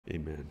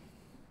Amen.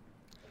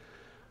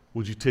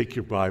 Would you take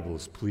your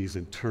Bibles, please,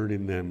 and turn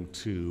in them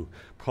to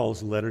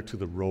Paul's letter to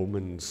the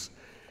Romans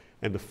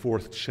and the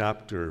 4th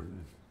chapter.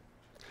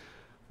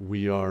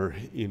 We are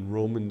in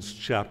Romans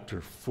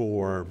chapter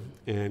 4,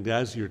 and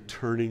as you're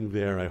turning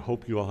there, I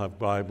hope you all have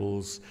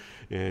Bibles,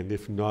 and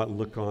if not,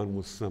 look on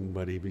with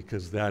somebody,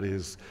 because that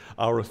is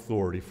our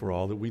authority for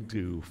all that we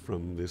do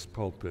from this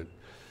pulpit.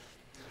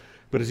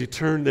 But as you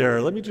turn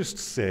there, let me just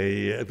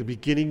say, at the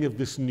beginning of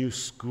this new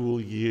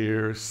school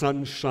year,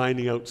 sun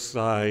shining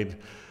outside,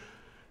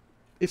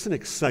 it's an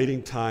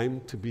exciting time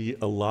to be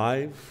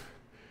alive,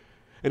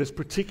 and it's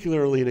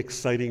particularly an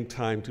exciting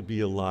time to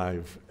be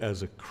alive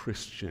as a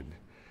Christian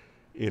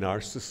in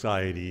our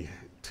society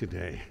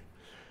today.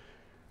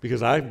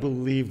 Because I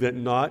believe that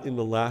not in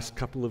the last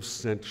couple of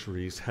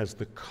centuries has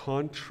the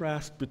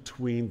contrast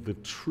between the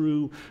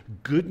true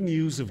good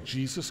news of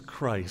Jesus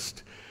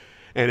Christ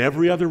and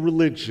every other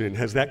religion,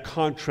 has that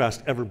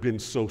contrast ever been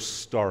so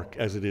stark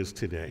as it is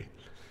today.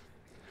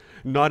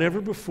 Not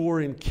ever before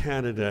in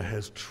Canada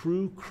has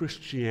true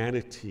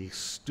Christianity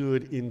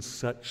stood in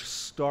such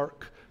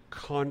stark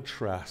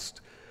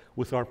contrast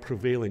with our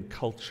prevailing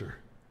culture.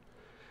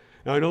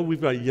 Now, I know we've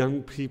got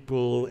young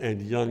people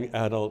and young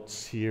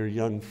adults here,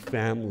 young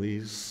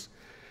families,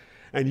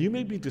 and you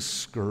may be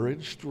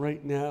discouraged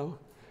right now.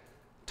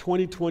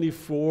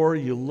 2024,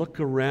 you look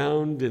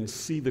around and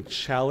see the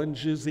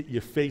challenges that you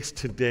face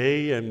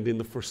today and in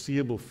the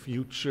foreseeable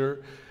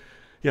future.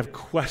 You have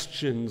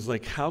questions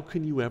like, how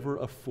can you ever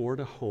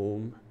afford a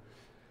home?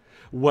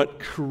 What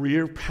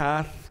career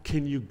path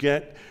can you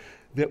get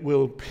that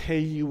will pay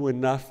you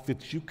enough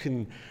that you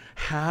can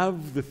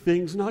have the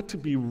things, not to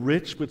be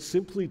rich, but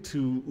simply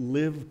to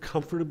live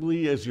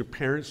comfortably as your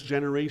parents'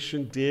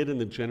 generation did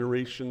and the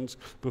generations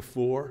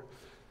before?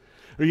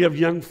 Or you have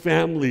young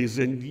families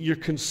and you're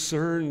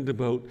concerned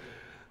about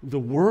the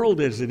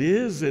world as it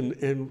is,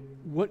 and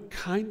what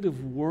kind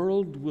of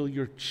world will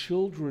your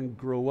children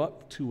grow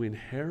up to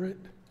inherit?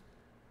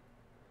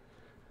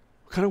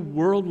 What kind of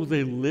world will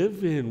they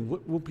live in?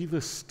 What will be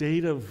the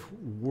state of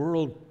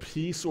world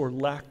peace or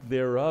lack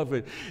thereof?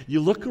 And you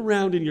look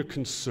around and you're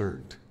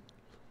concerned.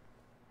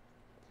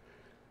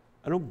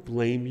 I don't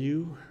blame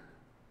you,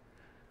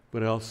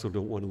 but I also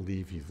don't want to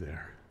leave you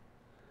there.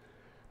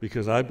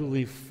 Because I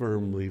believe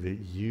firmly that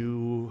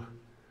you,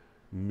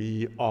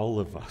 me, all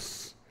of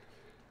us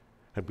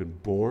have been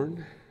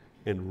born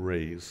and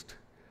raised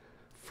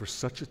for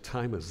such a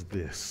time as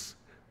this,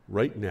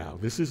 right now.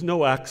 This is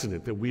no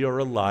accident that we are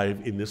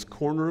alive in this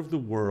corner of the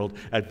world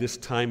at this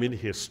time in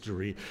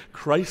history.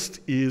 Christ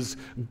is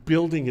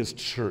building his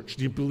church.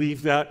 Do you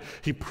believe that?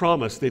 He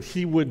promised that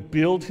he would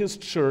build his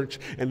church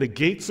and the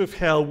gates of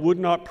hell would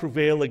not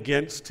prevail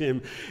against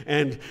him.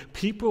 And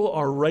people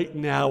are right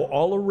now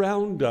all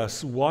around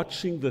us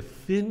watching the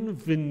thin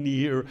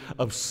veneer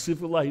of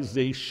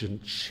civilization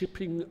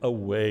chipping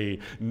away,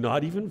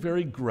 not even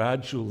very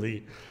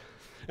gradually.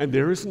 And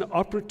there is an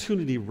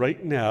opportunity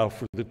right now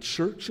for the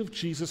Church of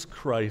Jesus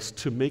Christ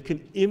to make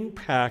an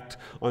impact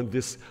on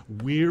this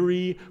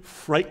weary,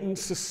 frightened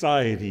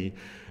society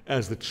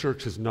as the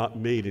church has not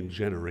made in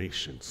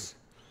generations.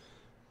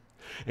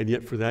 And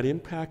yet for that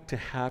impact to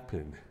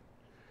happen,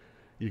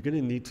 you're going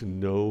to need to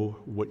know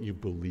what you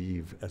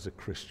believe as a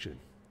Christian.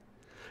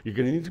 You're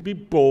going to need to be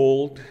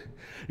bold.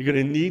 You're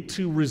going to need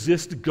to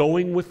resist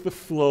going with the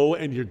flow,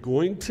 and you're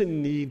going to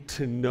need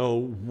to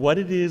know what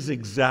it is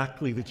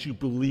exactly that you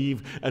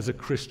believe as a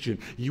Christian.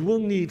 You will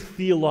need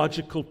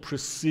theological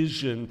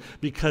precision,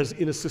 because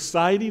in a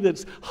society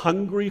that's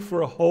hungry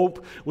for a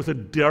hope, with a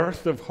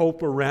dearth of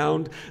hope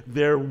around,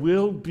 there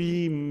will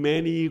be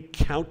many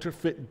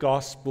counterfeit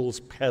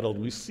gospels peddled.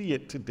 We see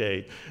it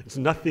today. It's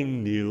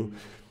nothing new.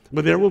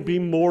 But there will be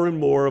more and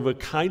more of a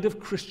kind of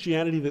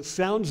Christianity that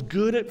sounds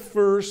good at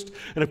first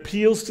and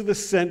appeals to the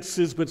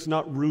senses, but it's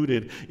not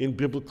rooted in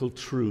biblical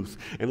truth.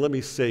 And let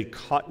me say,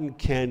 cotton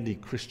candy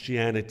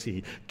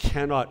Christianity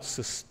cannot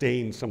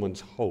sustain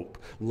someone's hope,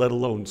 let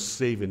alone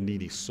save a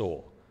needy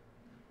soul.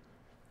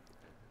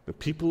 The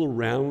people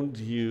around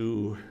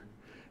you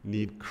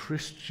need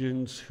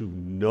Christians who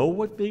know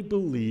what they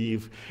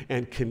believe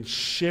and can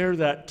share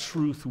that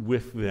truth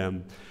with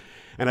them.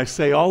 And I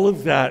say all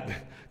of that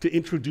to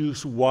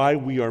introduce why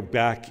we are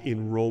back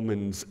in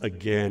Romans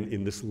again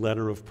in this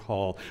letter of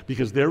Paul,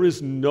 because there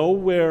is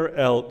nowhere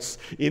else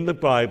in the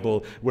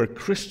Bible where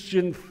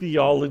Christian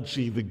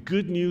theology, the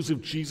good news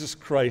of Jesus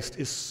Christ,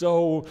 is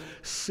so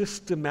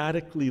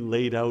systematically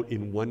laid out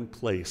in one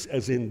place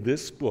as in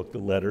this book, the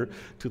letter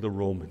to the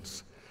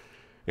Romans.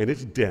 And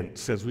it's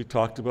dense, as we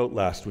talked about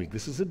last week.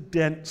 This is a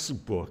dense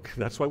book.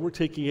 That's why we're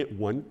taking it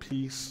one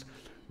piece,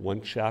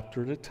 one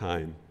chapter at a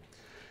time.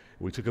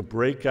 We took a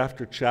break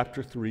after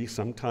chapter 3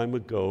 some time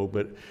ago,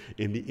 but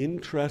in the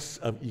interests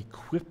of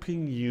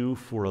equipping you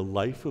for a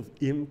life of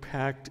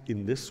impact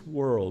in this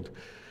world,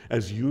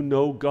 as you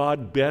know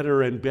God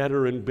better and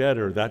better and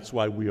better, that's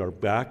why we are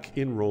back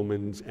in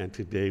Romans, and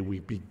today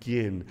we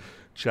begin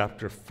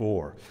chapter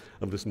 4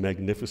 of this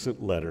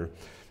magnificent letter.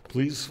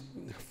 Please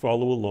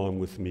follow along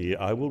with me.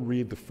 I will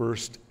read the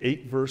first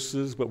 8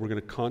 verses, but we're going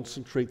to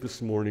concentrate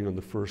this morning on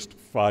the first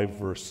 5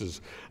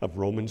 verses of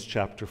Romans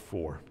chapter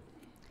 4.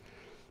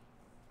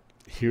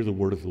 Hear the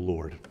word of the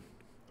Lord.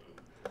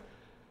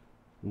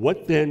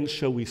 What then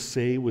shall we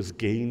say was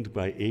gained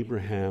by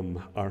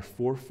Abraham, our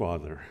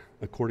forefather,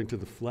 according to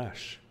the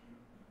flesh?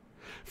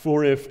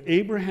 For if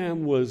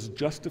Abraham was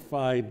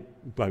justified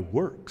by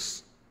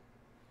works,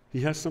 he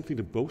has something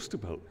to boast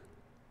about,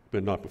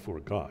 but not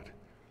before God.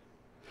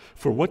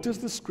 For what does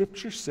the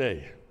scripture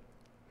say?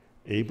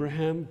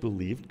 Abraham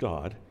believed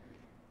God,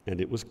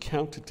 and it was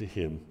counted to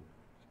him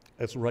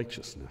as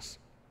righteousness.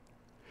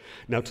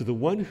 Now to the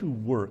one who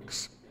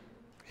works,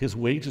 his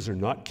wages are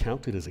not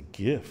counted as a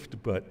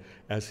gift, but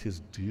as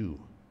his due.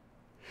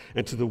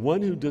 And to the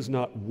one who does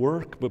not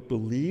work, but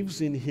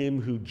believes in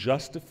him who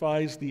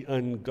justifies the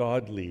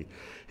ungodly,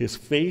 his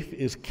faith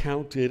is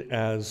counted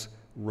as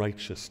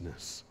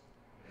righteousness.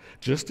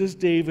 Just as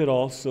David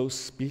also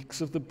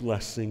speaks of the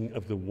blessing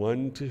of the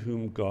one to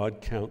whom God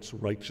counts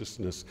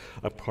righteousness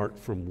apart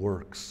from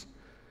works.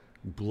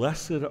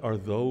 Blessed are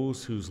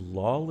those whose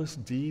lawless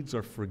deeds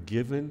are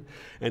forgiven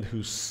and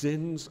whose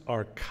sins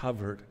are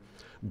covered.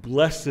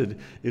 Blessed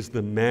is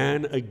the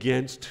man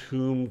against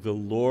whom the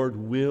Lord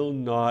will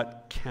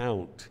not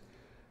count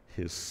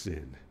his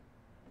sin.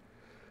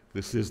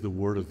 This is the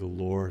word of the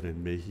Lord,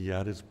 and may he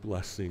add his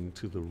blessing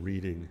to the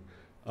reading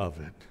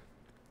of it.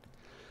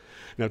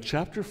 Now,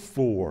 chapter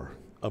 4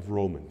 of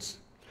Romans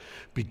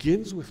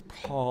begins with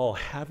Paul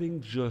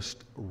having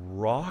just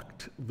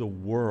rocked the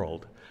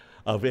world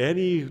of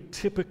any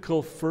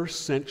typical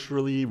first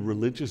century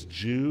religious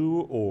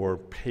Jew or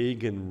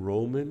pagan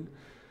Roman.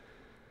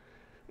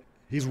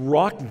 He's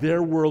rocked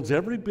their worlds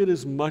every bit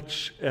as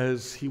much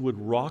as he would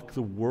rock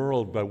the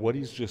world by what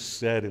he's just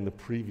said in the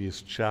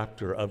previous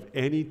chapter of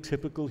any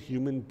typical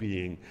human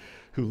being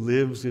who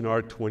lives in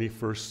our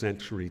 21st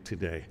century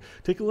today.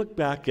 Take a look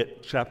back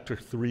at chapter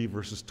 3,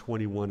 verses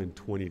 21 and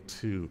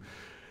 22.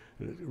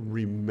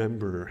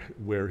 Remember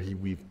where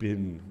we've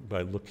been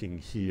by looking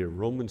here.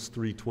 Romans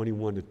 3,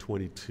 21 to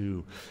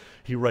 22.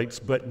 He writes,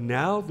 "But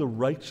now the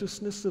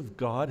righteousness of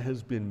God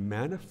has been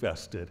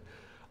manifested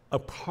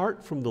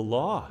apart from the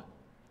law.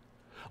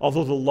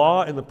 Although the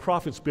law and the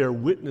prophets bear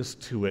witness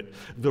to it,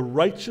 the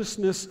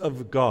righteousness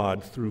of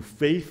God through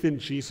faith in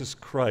Jesus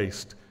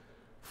Christ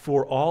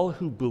for all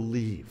who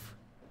believe,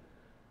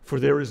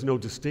 for there is no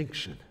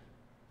distinction."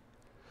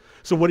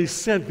 So what he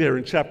said there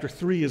in chapter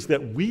 3 is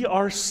that we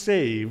are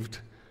saved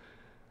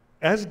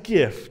as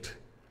gift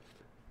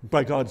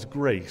by God's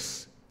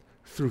grace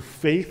through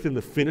faith in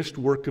the finished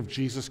work of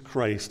Jesus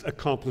Christ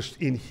accomplished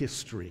in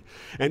history.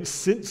 And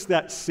since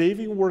that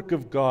saving work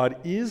of God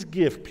is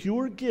gift,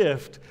 pure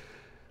gift,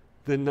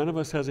 then none of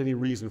us has any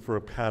reason for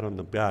a pat on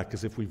the back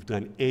as if we've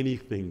done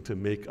anything to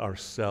make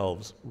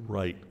ourselves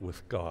right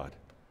with God.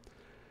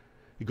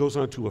 He goes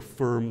on to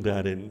affirm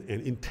that and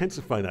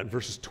intensify that in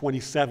verses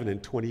 27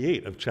 and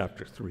 28 of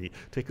chapter 3.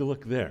 Take a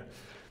look there.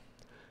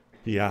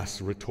 He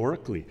asks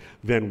rhetorically,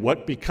 "Then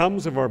what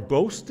becomes of our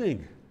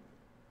boasting?"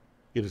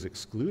 It is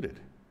excluded.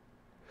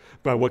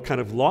 By what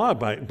kind of law?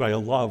 By a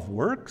law of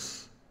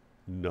works?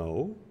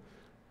 No,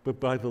 but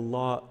by the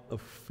law of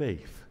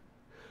faith.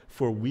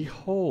 For we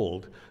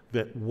hold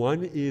that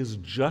one is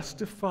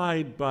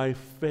justified by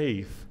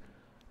faith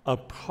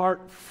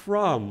apart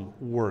from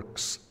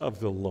works of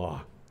the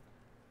law.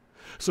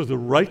 So the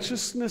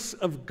righteousness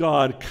of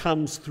God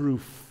comes through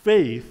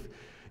faith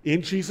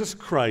in Jesus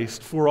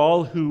Christ for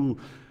all who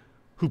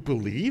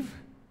believe.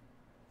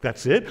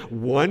 That's it.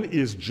 One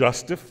is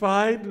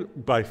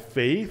justified by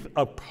faith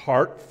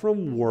apart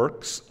from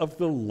works of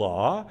the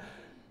law.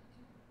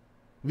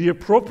 The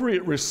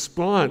appropriate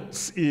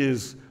response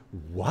is,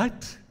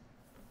 what?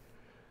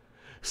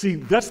 See,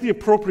 that's the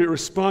appropriate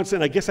response,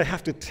 and I guess I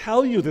have to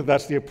tell you that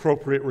that's the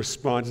appropriate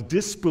response,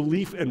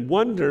 disbelief and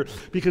wonder,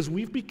 because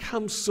we've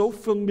become so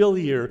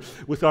familiar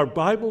with our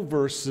Bible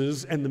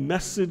verses and the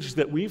message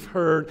that we've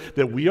heard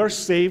that we are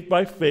saved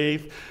by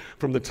faith.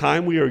 From the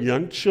time we are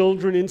young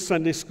children in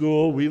Sunday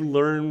school, we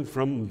learn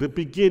from the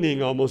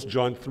beginning, almost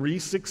John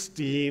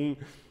 3:16,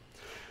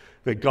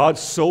 that God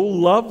so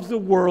loved the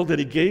world that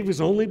he gave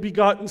his only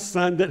begotten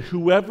Son, that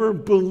whoever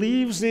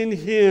believes in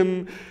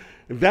him,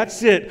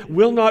 that's it,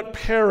 will not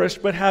perish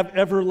but have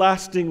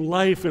everlasting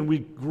life. And we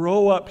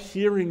grow up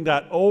hearing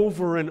that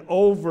over and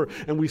over,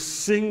 and we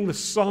sing the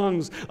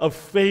songs of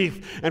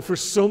faith. And for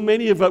so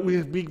many of us,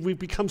 we've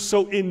become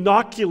so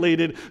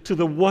inoculated to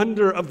the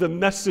wonder of the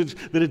message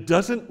that it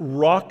doesn't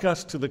rock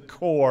us to the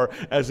core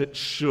as it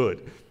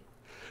should.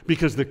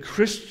 Because the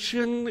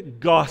Christian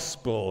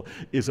gospel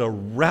is a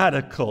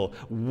radical,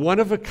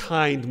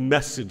 one-of-a-kind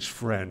message,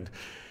 friend.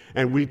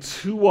 And we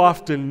too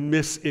often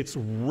miss its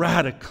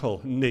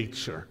radical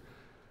nature.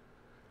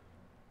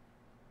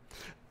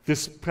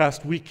 This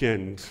past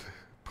weekend,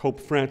 Pope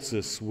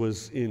Francis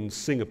was in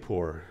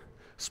Singapore,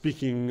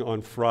 speaking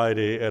on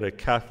Friday at a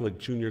Catholic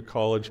junior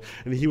college,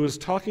 and he was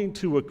talking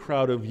to a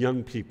crowd of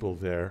young people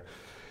there.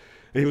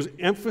 And he was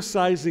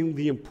emphasizing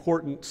the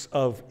importance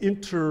of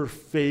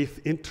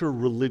interfaith,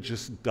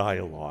 interreligious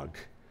dialogue.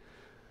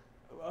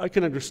 I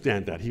can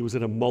understand that. He was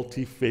at a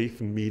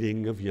multi-faith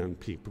meeting of young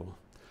people.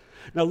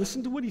 Now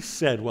listen to what he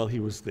said while he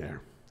was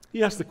there.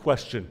 He asked the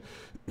question,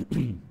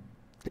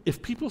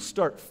 if people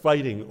start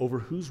fighting over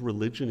whose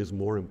religion is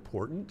more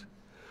important,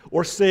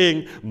 or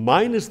saying,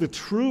 mine is the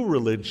true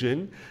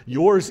religion,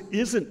 yours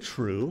isn't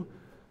true,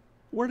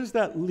 where does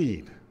that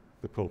lead?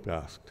 The Pope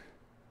asked.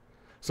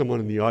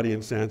 Someone in the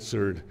audience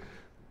answered,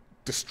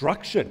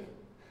 destruction.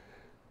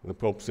 The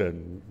Pope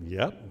said,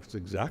 yep, that's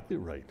exactly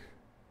right.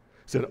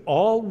 He said,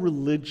 all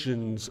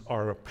religions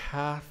are a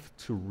path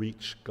to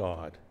reach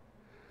God.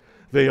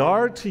 They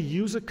are, to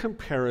use a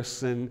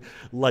comparison,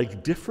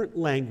 like different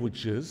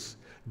languages,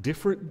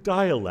 different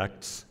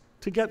dialects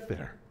to get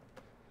there.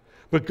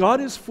 But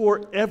God is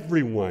for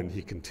everyone,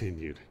 he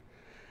continued.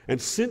 And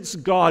since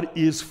God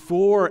is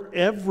for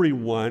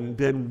everyone,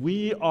 then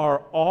we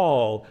are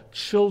all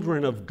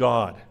children of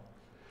God.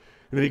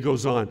 And then he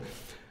goes on,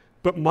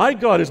 but my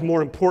God is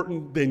more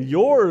important than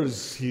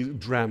yours, he's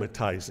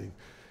dramatizing.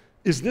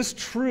 Is this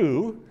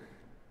true?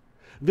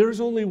 There's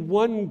only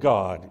one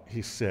God,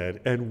 he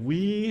said, and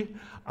we,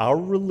 our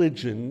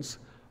religions,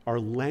 are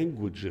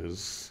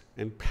languages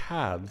and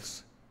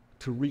paths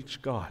to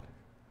reach God.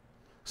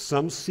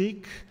 Some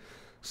Sikh,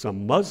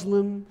 some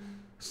Muslim,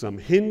 some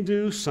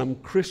Hindu, some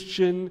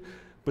Christian,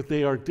 but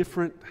they are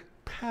different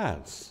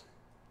paths.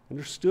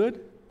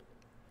 Understood?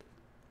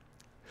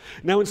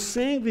 Now, in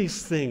saying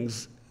these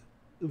things,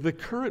 the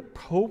current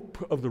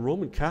Pope of the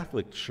Roman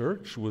Catholic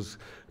Church was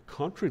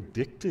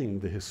contradicting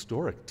the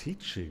historic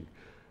teaching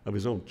of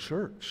his own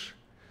church.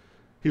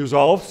 He was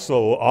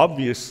also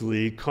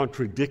obviously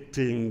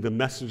contradicting the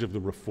message of the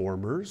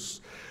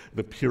Reformers,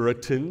 the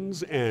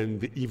Puritans, and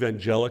the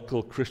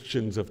evangelical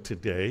Christians of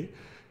today.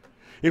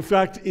 In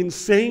fact, in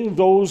saying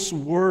those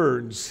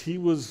words, he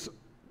was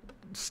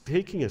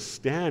taking a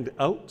stand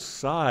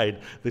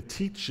outside the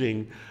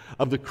teaching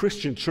of the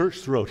Christian church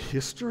throughout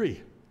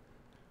history.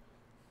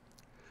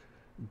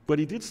 But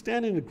he did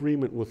stand in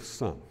agreement with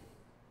some.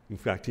 In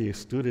fact, he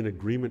stood in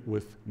agreement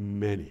with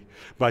many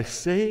by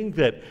saying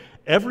that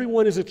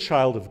everyone is a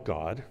child of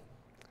God,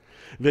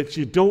 that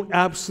you don't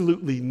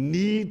absolutely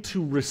need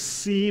to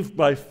receive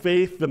by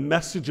faith the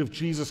message of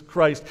Jesus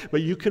Christ,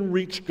 but you can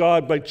reach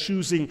God by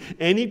choosing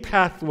any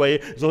pathway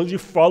as long as you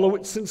follow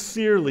it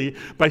sincerely,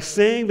 by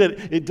saying that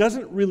it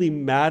doesn't really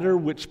matter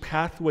which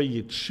pathway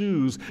you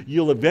choose,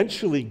 you'll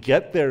eventually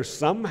get there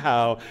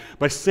somehow.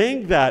 By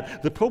saying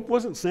that, the Pope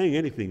wasn't saying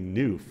anything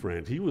new,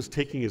 friend. He was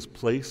taking his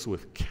place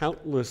with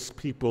countless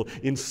people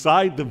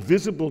inside the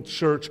visible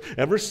church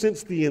ever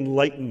since the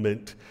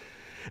Enlightenment.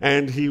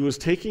 And he was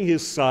taking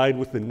his side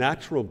with the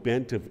natural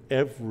bent of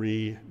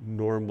every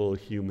normal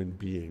human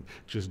being.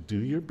 Just do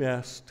your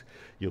best,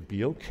 you'll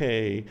be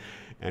okay,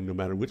 and no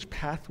matter which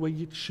pathway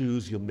you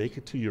choose, you'll make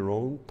it to your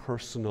own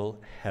personal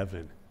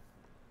heaven.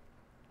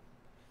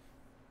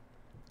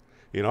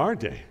 In our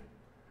day,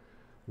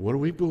 what do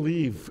we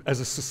believe as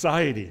a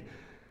society?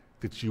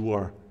 That you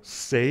are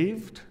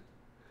saved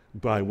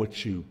by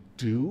what you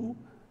do,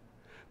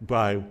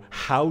 by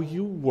how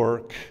you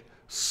work,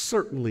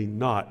 certainly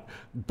not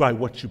by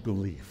what you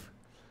believe.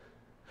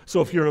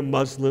 So if you're a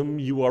Muslim,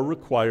 you are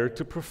required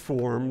to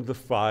perform the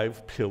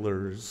 5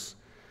 pillars.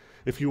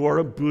 If you are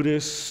a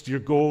Buddhist, your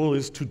goal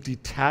is to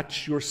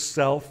detach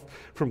yourself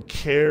from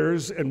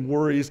cares and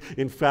worries,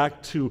 in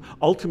fact, to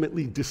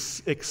ultimately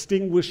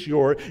extinguish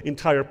your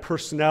entire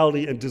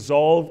personality and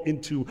dissolve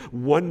into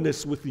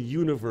oneness with the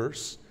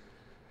universe.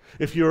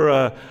 If you're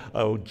a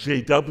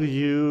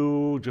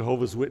JW,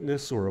 Jehovah's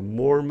Witness, or a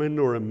Mormon,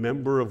 or a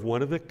member of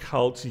one of the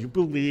cults, you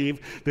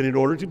believe that in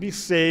order to be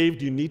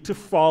saved, you need to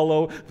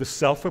follow the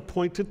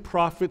self-appointed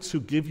prophets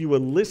who give you a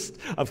list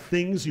of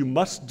things you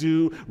must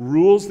do,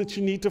 rules that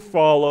you need to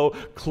follow,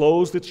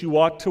 clothes that you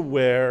ought to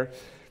wear.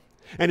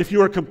 And if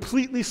you're a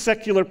completely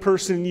secular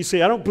person and you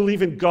say, I don't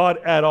believe in God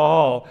at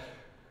all,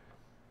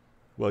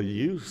 well,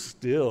 you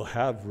still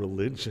have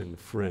religion,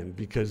 friend,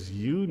 because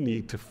you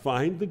need to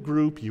find the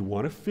group you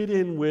want to fit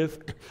in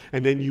with,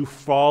 and then you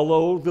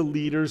follow the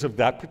leaders of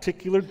that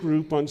particular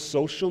group on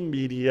social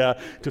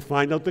media to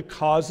find out the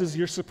causes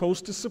you're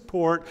supposed to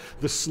support,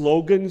 the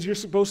slogans you're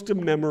supposed to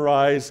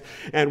memorize,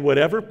 and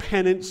whatever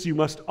penance you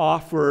must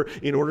offer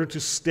in order to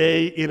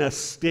stay in a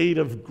state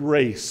of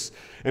grace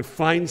and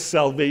find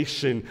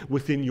salvation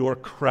within your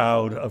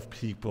crowd of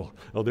people.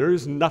 Oh, there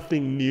is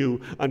nothing new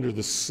under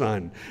the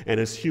sun. And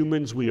as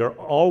humans, we are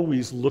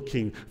always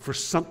looking for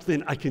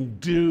something I can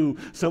do,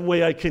 some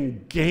way I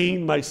can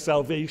gain my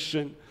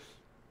salvation.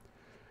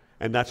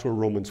 And that's where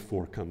Romans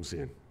 4 comes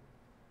in.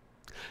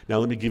 Now,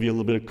 let me give you a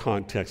little bit of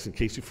context in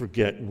case you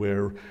forget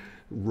where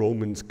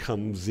Romans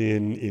comes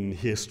in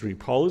history.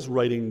 Paul is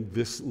writing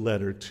this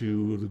letter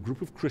to the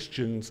group of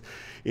Christians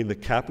in the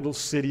capital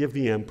city of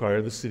the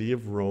empire, the city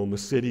of Rome, a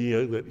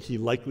city that he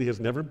likely has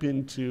never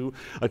been to,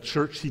 a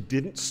church he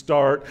didn't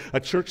start, a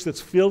church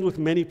that's filled with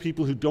many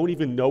people who don't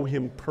even know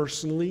him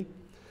personally.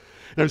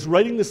 And I was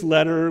writing this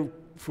letter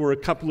for a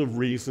couple of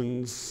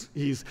reasons.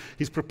 He's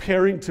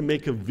preparing to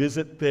make a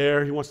visit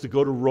there. He wants to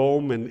go to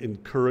Rome and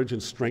encourage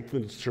and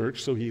strengthen the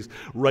church, so he's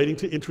writing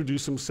to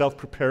introduce himself,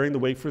 preparing the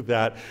way for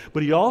that.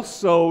 But he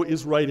also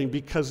is writing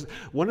because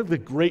one of the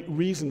great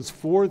reasons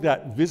for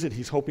that visit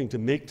he's hoping to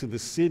make to the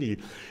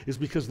city is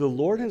because the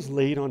Lord has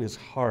laid on his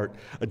heart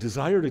a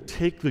desire to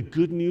take the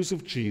good news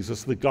of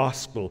Jesus, the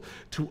gospel,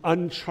 to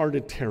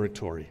uncharted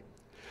territory.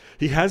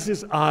 He has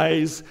his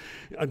eyes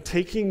on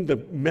taking the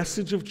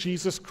message of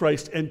Jesus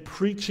Christ and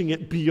preaching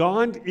it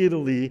beyond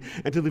Italy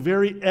and to the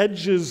very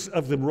edges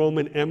of the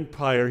Roman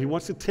Empire. He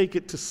wants to take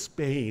it to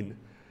Spain.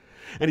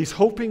 And he's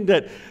hoping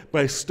that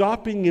by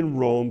stopping in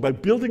Rome, by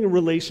building a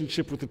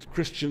relationship with the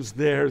Christians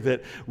there,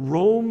 that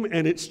Rome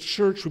and its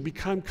church would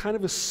become kind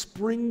of a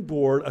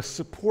springboard, a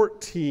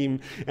support team,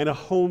 and a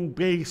home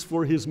base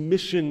for his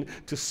mission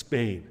to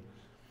Spain.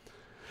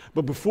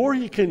 But before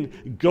he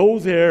can go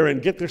there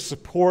and get their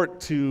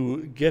support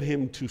to get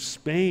him to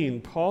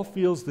Spain, Paul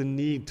feels the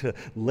need to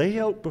lay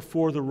out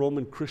before the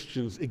Roman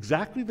Christians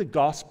exactly the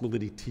gospel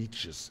that he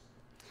teaches.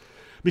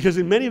 Because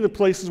in many of the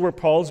places where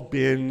Paul's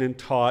been and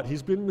taught,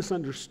 he's been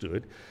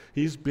misunderstood.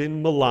 He's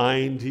been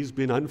maligned. He's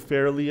been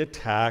unfairly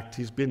attacked.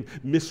 He's been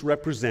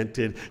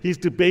misrepresented. He's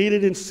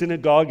debated in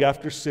synagogue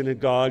after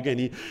synagogue,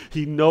 and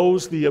he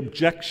knows the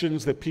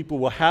objections that people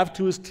will have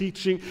to his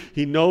teaching.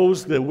 He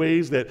knows the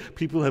ways that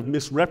people have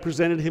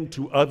misrepresented him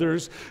to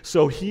others.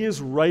 So he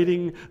is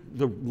writing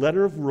the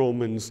letter of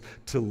Romans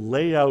to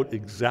lay out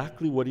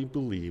exactly what he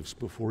believes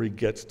before he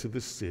gets to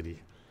the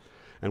city.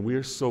 And we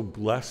are so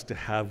blessed to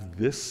have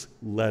this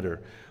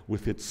letter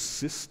with its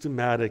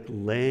systematic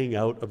laying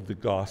out of the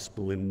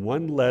gospel in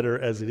one letter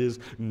as it is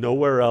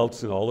nowhere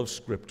else in all of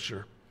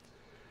Scripture.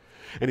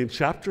 And in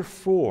chapter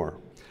 4,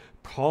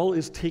 Paul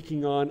is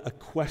taking on a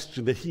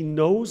question that he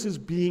knows is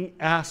being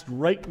asked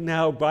right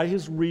now by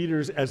his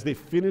readers as they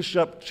finish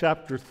up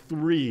chapter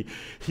 3,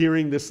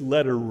 hearing this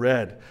letter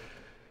read.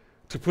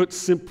 To put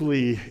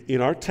simply,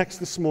 in our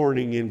text this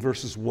morning, in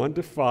verses 1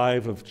 to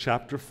 5 of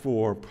chapter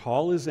 4,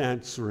 Paul is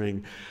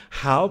answering,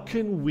 how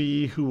can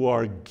we who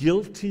are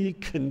guilty,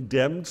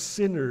 condemned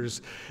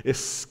sinners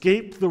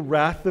escape the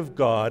wrath of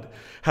God,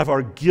 have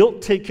our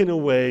guilt taken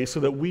away so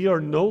that we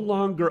are no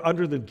longer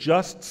under the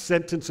just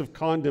sentence of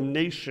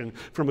condemnation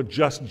from a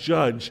just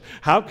judge?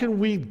 How can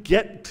we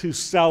get to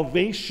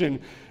salvation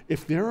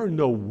if there are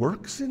no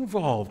works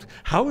involved?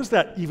 How is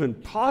that even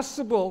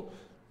possible?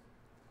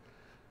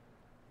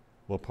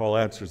 Well, Paul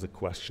answers the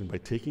question by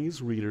taking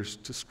his readers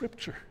to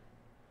Scripture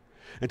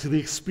and to the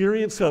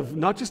experience of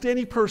not just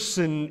any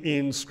person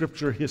in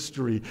Scripture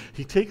history.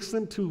 He takes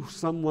them to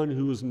someone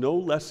who is no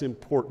less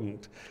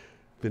important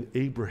than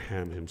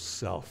Abraham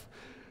himself.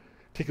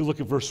 Take a look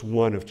at verse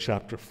 1 of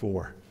chapter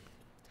 4.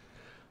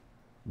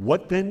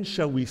 What then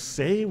shall we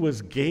say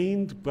was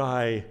gained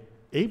by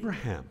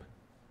Abraham,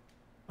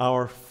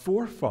 our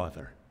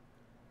forefather,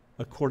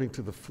 according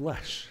to the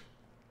flesh?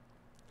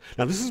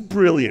 Now, this is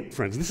brilliant,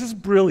 friends. This is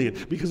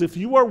brilliant because if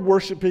you are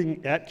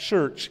worshiping at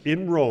church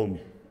in Rome,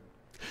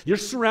 you're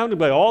surrounded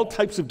by all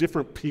types of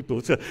different people.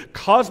 It's a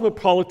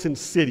cosmopolitan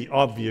city,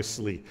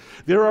 obviously.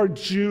 There are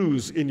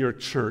Jews in your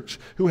church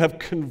who have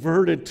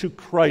converted to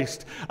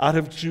Christ out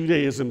of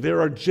Judaism.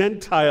 There are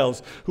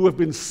Gentiles who have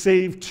been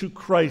saved to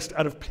Christ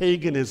out of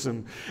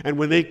paganism. And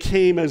when they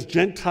came as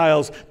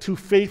Gentiles to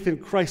faith in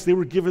Christ, they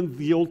were given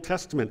the Old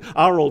Testament,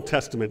 our Old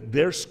Testament,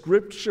 their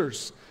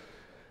scriptures,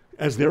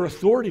 as their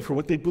authority for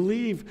what they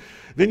believe.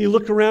 Then you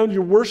look around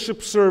your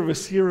worship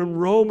service here in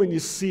Rome and you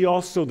see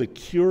also the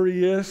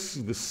curious,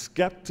 the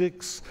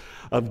skeptics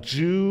of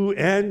Jew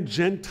and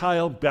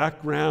Gentile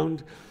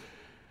background.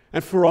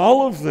 And for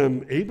all of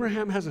them,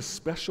 Abraham has a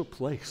special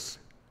place.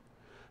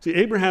 See,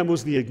 Abraham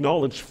was the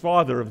acknowledged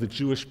father of the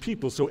Jewish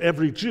people, so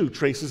every Jew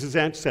traces his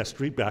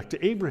ancestry back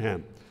to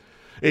Abraham.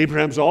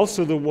 Abraham's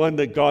also the one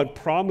that God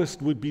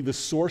promised would be the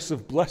source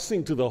of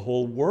blessing to the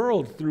whole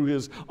world through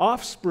his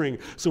offspring.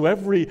 So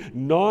every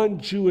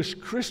non-Jewish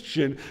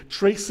Christian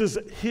traces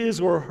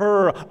his or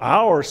her,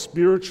 our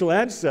spiritual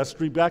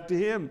ancestry back to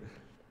him.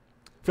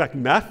 In fact,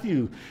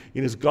 Matthew,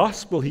 in his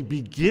gospel, he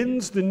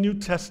begins the New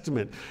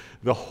Testament,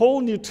 the whole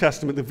New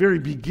Testament, the very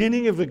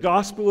beginning of the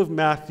Gospel of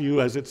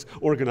Matthew, as it's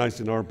organized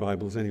in our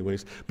Bibles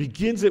anyways,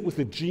 begins it with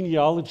the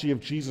genealogy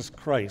of Jesus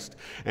Christ.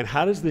 And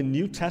how does the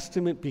New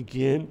Testament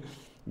begin?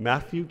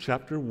 Matthew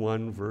chapter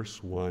 1,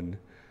 verse 1,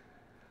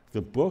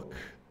 the book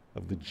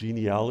of the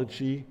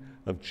genealogy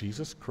of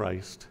Jesus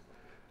Christ,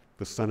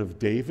 the son of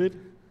David,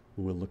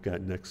 who we'll look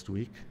at next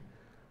week,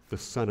 the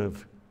son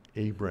of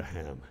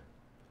Abraham.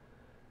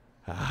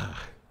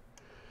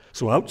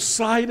 So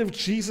outside of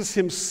Jesus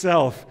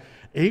himself,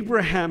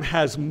 Abraham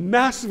has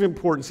massive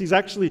importance. He's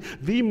actually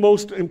the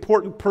most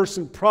important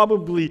person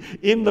probably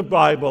in the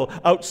Bible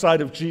outside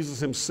of Jesus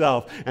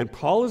himself. And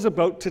Paul is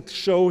about to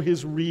show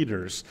his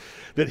readers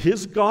that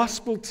his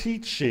gospel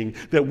teaching,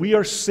 that we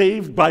are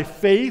saved by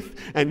faith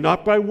and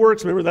not by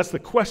works, remember that's the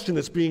question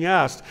that's being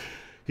asked.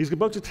 He's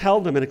about to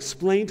tell them and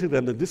explain to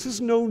them that this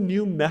is no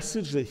new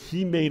message that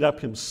he made up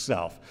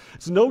himself.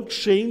 It's no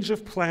change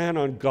of plan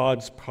on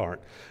God's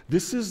part.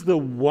 This is the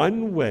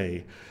one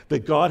way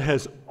that God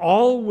has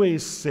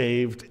always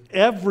saved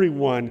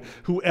everyone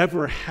who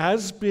ever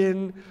has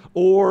been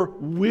or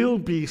will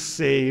be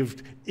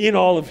saved in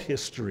all of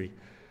history.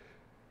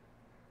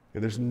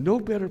 And there's no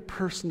better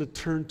person to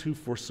turn to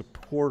for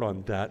support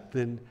on that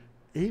than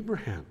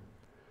Abraham,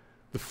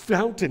 the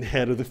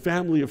fountainhead of the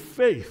family of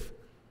faith.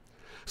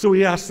 So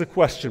he asks the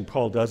question,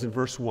 Paul does in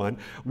verse 1,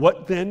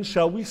 what then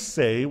shall we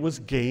say was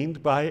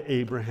gained by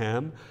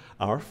Abraham,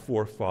 our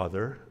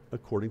forefather,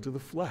 according to the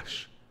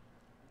flesh?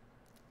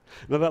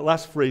 Now that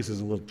last phrase is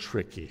a little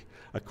tricky.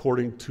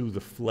 According to the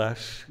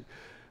flesh.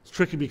 It's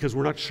tricky because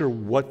we're not sure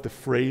what the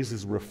phrase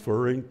is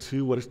referring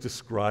to, what it's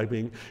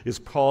describing. Is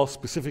Paul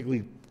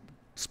specifically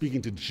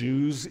speaking to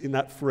Jews in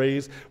that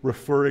phrase,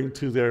 referring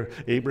to their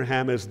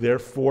Abraham as their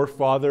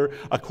forefather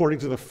according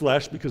to the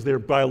flesh because they're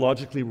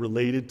biologically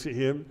related to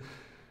him?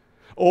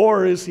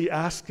 Or is he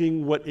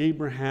asking what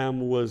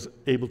Abraham was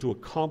able to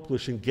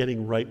accomplish in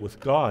getting right with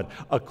God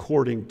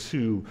according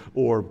to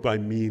or by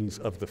means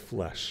of the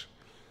flesh?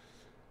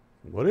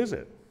 What is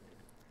it?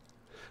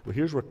 Well,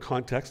 here's where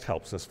context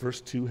helps us. Verse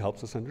 2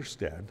 helps us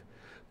understand.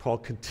 Paul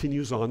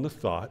continues on the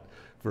thought.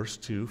 Verse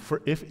 2,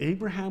 for if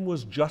Abraham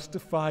was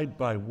justified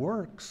by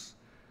works,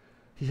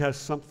 he has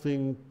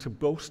something to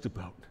boast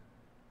about.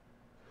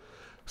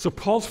 So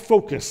Paul's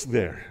focus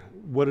there,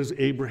 what is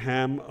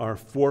Abraham, our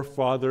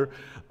forefather,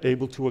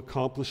 able to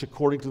accomplish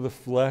according to the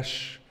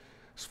flesh?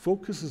 His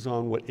focus is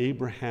on what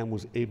Abraham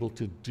was able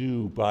to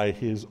do by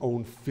his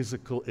own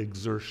physical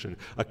exertion,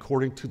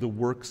 according to the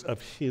works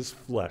of his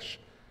flesh.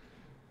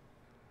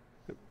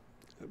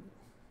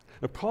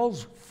 Now,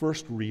 Paul's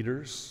first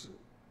readers,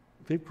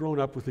 they've grown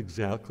up with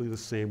exactly the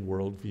same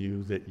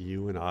worldview that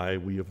you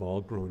and we have all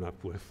grown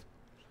up with.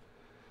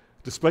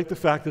 Despite the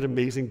fact that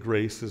Amazing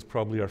Grace is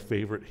probably our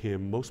favorite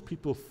hymn, most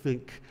people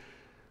think,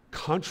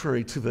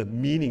 contrary to the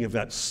meaning of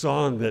that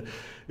song, that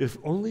if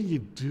only you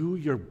do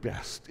your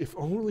best, if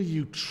only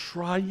you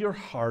try your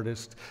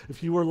hardest,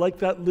 if you are like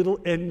that little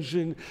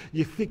engine,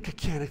 you think I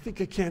can, I think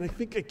I can, I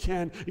think I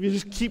can, if you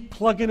just keep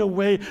plugging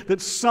away,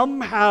 that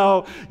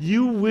somehow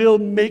you will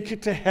make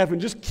it to heaven.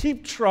 Just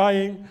keep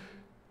trying.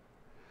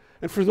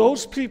 And for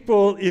those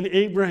people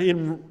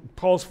in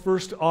Paul's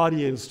first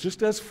audience,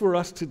 just as for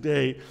us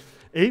today,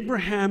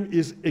 Abraham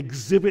is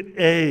exhibit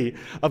A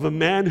of a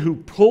man who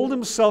pulled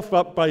himself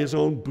up by his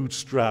own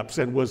bootstraps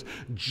and was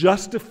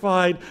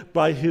justified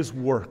by his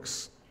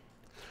works.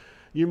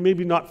 You're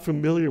maybe not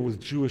familiar with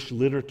Jewish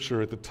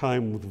literature at the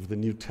time of the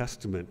New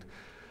Testament,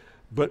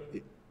 but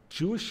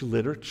Jewish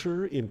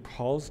literature in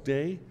Paul's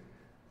day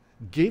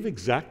gave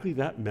exactly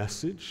that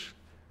message,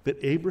 that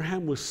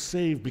Abraham was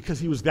saved because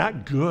he was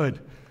that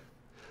good.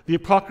 The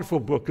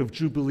apocryphal book of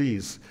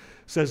Jubilees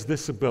says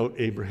this about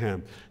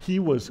Abraham. He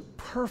was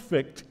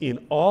perfect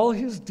in all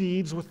his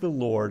deeds with the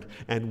Lord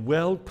and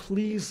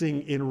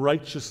well-pleasing in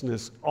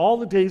righteousness all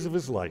the days of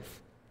his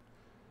life.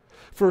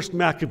 First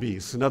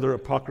Maccabees, another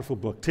apocryphal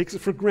book, takes it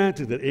for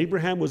granted that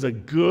Abraham was a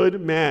good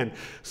man.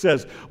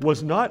 Says,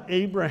 was not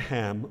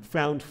Abraham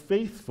found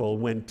faithful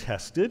when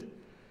tested?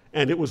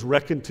 And it was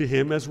reckoned to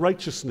him as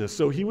righteousness.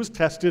 So he was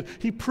tested,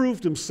 he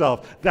proved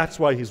himself. That's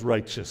why he's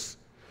righteous.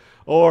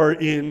 Or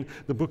in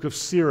the book of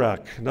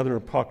Sirach, another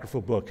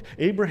apocryphal book,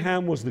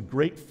 Abraham was the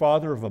great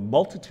father of a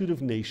multitude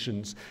of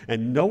nations,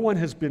 and no one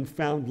has been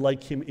found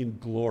like him in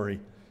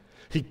glory.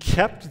 He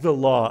kept the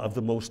law of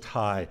the Most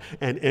High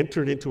and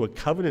entered into a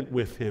covenant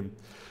with him.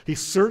 He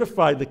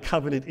certified the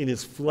covenant in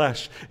his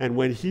flesh, and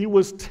when he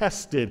was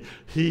tested,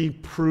 he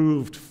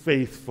proved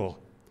faithful.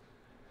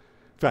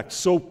 In fact,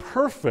 so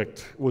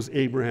perfect was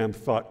Abraham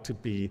thought to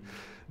be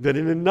that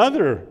in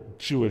another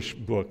Jewish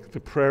book, the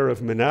Prayer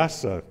of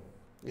Manasseh,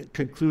 it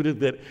concluded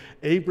that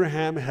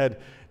Abraham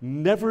had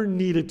never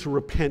needed to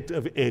repent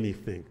of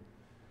anything.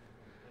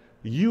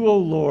 You, O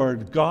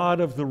Lord, God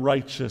of the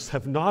righteous,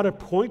 have not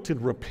appointed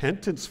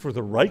repentance for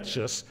the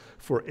righteous,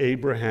 for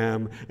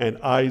Abraham and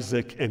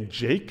Isaac and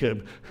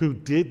Jacob, who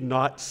did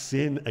not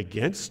sin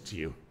against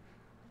you.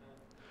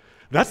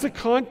 That's the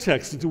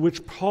context into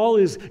which Paul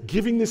is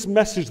giving this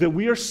message that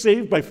we are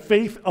saved by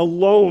faith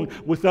alone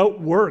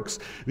without works.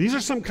 These are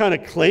some kind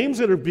of claims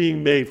that are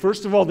being made.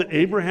 First of all, that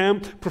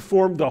Abraham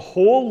performed the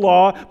whole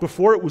law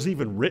before it was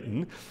even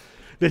written.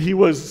 That he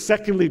was,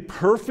 secondly,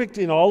 perfect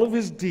in all of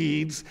his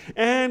deeds.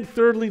 And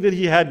thirdly, that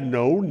he had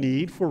no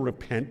need for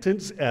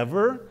repentance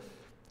ever.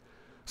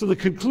 So the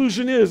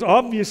conclusion is,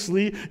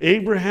 obviously,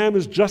 Abraham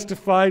is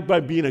justified by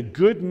being a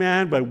good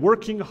man, by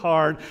working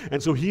hard,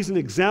 and so he's an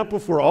example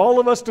for all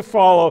of us to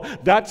follow.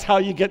 That's how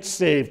you get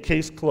saved.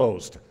 Case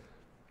closed.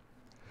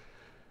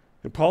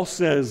 And Paul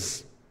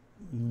says,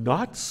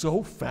 not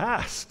so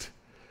fast.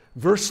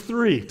 Verse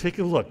 3, take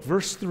a look.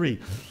 Verse 3.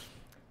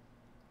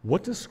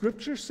 What does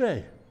Scripture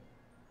say?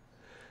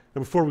 Now,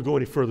 before we go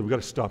any further, we've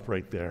got to stop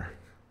right there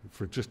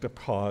for just a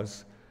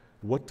pause.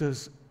 What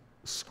does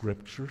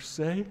Scripture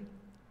say?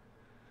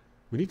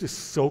 We need to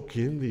soak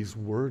in these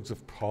words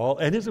of Paul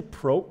and his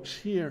approach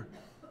here.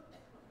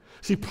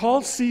 See,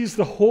 Paul sees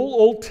the whole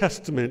Old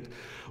Testament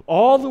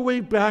all the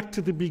way back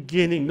to the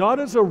beginning, not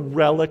as a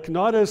relic,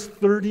 not as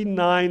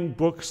 39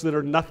 books that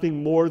are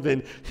nothing more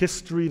than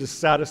history to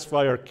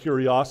satisfy our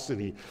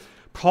curiosity.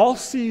 Paul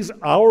sees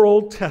our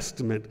Old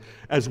Testament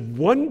as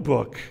one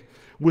book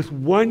with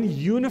one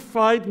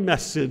unified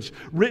message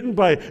written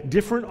by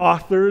different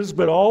authors,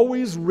 but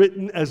always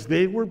written as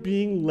they were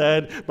being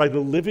led by the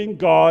living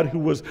God who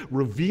was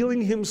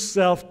revealing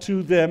himself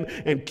to them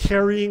and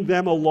carrying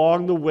them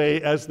along the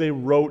way as they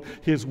wrote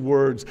his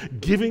words,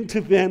 giving to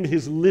them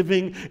his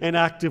living and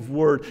active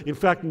word. In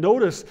fact,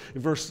 notice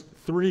in verse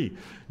 3,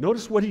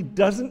 notice what he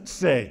doesn't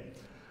say.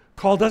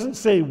 Paul doesn't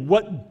say,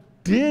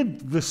 "What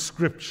did the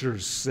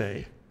scriptures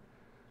say?"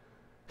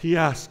 He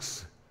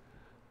asks,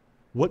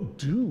 "What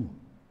do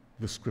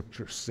the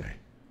scriptures say?"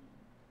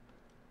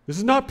 This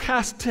is not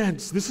past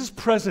tense. This is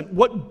present.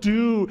 What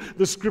do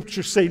the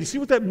scriptures say? Do you see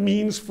what that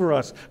means for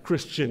us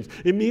Christians?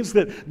 It means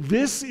that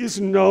this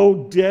is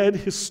no dead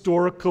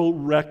historical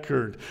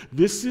record.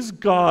 This is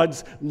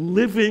God's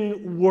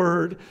living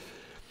word.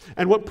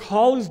 And what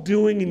Paul is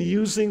doing in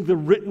using the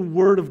written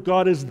word of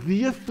God as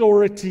the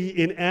authority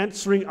in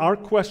answering our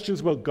questions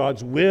about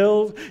God's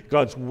will,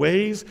 God's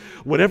ways,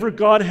 whatever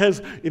God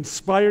has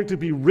inspired to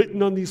be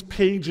written on these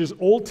pages,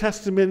 Old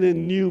Testament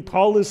and New,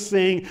 Paul is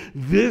saying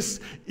this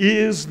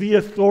is the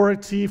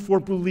authority for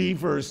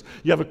believers.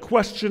 You have a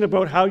question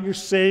about how you're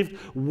saved?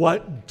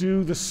 What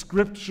do the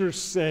scriptures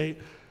say?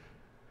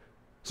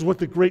 This is what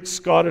the great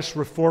Scottish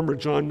reformer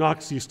John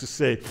Knox used to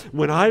say.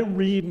 When I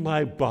read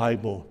my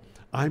Bible,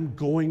 I'm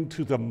going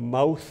to the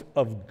mouth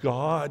of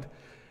God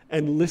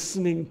and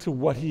listening to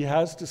what he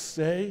has to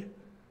say.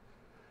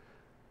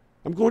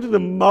 I'm going to the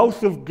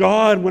mouth of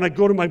God when I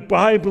go to my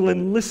Bible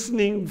and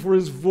listening for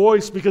his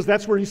voice because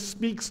that's where he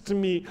speaks to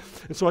me.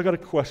 And so I got a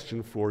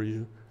question for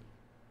you.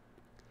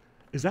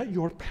 Is that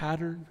your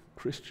pattern,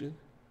 Christian?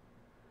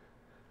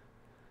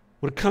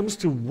 When it comes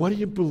to what do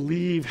you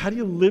believe, how do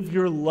you live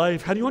your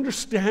life, how do you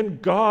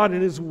understand God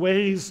and his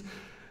ways,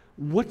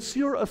 what's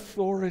your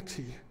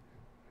authority?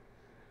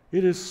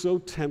 It is so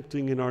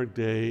tempting in our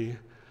day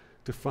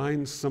to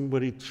find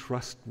somebody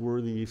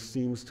trustworthy,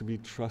 seems to be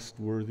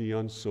trustworthy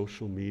on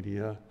social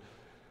media,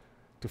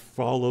 to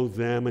follow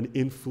them, an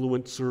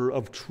influencer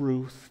of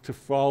truth, to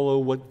follow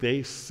what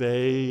they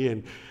say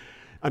and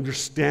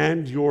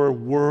understand your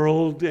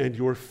world and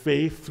your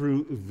faith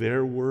through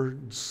their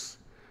words,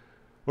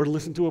 or to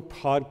listen to a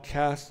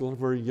podcast. A lot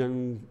of our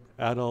young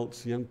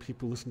adults, young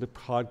people listen to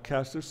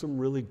podcasts. There's some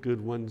really good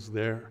ones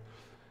there.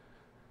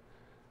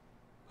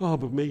 Oh,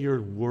 but may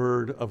your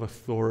word of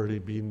authority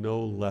be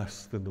no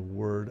less than the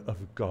word of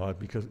God,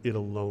 because it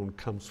alone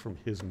comes from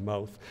his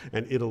mouth,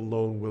 and it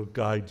alone will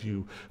guide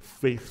you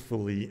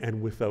faithfully and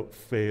without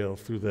fail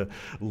through the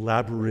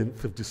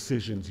labyrinth of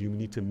decisions you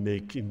need to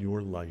make in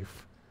your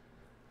life.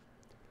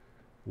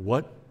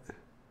 What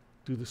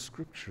do the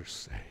scriptures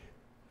say?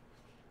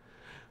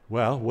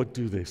 Well, what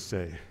do they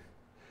say?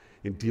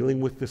 In dealing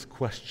with this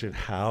question,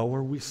 how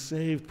are we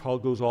saved? Paul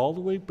goes all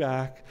the way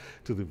back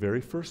to the very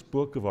first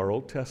book of our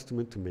Old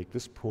Testament to make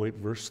this point.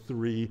 Verse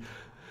 3,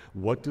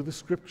 what do the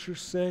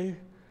scriptures say?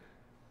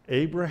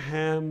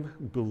 Abraham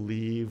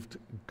believed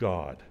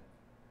God,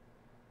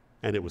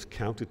 and it was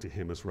counted to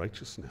him as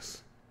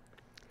righteousness.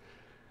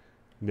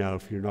 Now,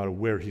 if you're not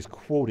aware, he's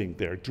quoting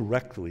there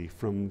directly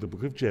from the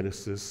book of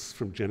Genesis,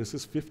 from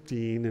Genesis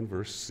 15 and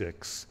verse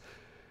 6.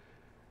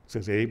 It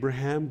says,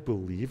 Abraham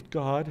believed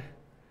God,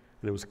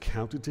 and it was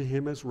counted to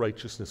him as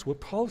righteousness.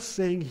 What Paul's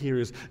saying here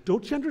is,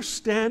 don't you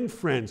understand,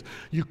 friends?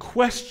 You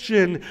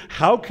question,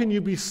 how can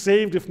you be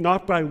saved if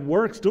not by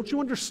works? Don't you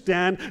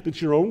understand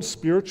that your own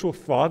spiritual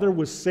father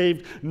was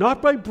saved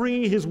not by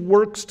bringing his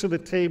works to the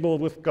table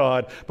with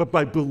God, but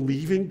by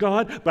believing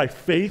God? By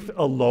faith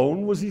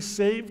alone was he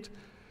saved?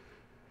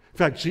 In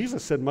fact,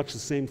 Jesus said much the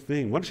same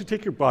thing. Why don't you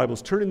take your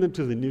Bibles, turn them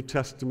to the New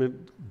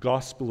Testament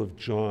Gospel of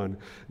John,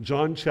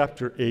 John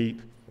chapter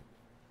 8.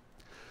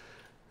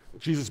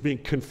 Jesus being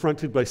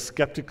confronted by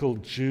skeptical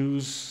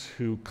Jews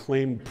who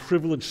claim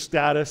privileged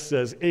status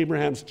as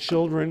Abraham's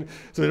children,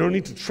 so they don't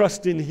need to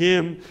trust in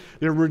him.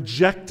 They're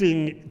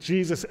rejecting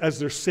Jesus as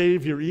their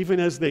Savior, even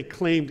as they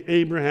claimed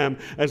Abraham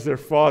as their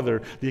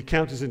father. The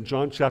account is in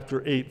John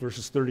chapter 8,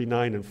 verses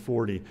 39 and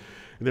 40.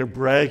 And they're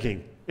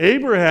bragging,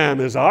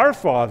 Abraham is our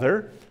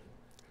father.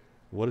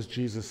 What does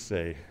Jesus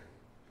say?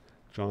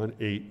 John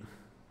 8,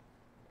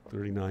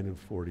 39 and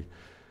 40.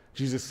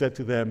 Jesus said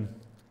to them,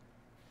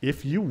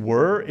 if you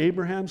were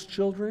Abraham's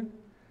children,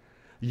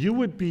 you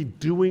would be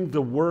doing the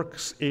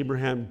works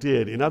Abraham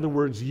did. In other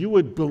words, you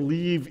would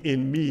believe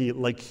in me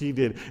like he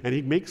did. And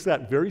he makes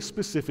that very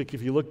specific.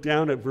 If you look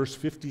down at verse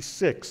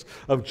 56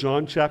 of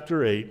John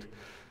chapter 8,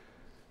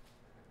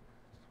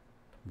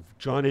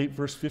 John 8,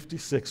 verse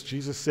 56,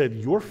 Jesus said,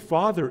 your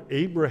father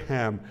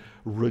Abraham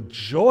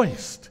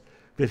rejoiced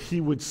that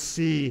he would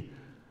see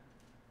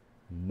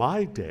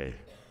my day.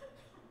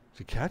 Did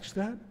you catch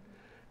that?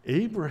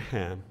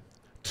 Abraham,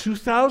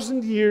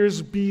 2,000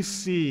 years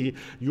BC,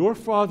 your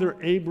father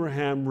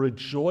Abraham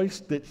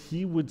rejoiced that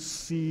he would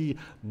see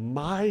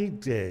my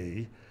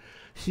day,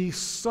 He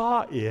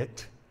saw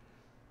it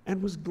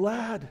and was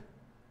glad.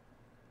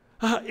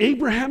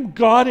 Abraham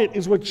got it,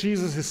 is what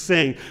Jesus is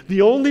saying.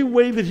 The only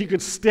way that he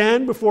could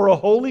stand before a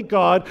holy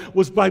God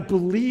was by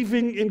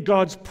believing in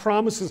God's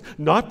promises,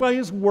 not by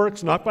his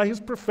works, not by his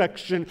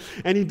perfection.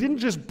 And he didn't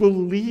just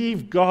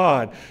believe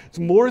God. It's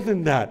more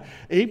than that.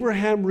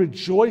 Abraham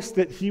rejoiced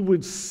that he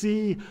would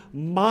see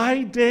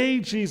my day,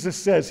 Jesus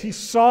says. He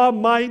saw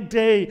my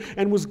day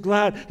and was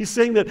glad. He's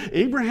saying that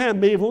Abraham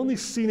may have only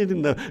seen it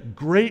in the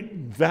great,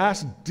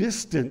 vast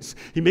distance.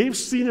 He may have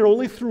seen it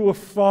only through a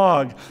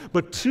fog,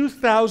 but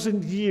 2,000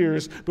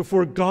 years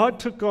before God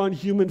took on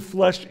human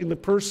flesh in the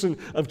person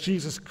of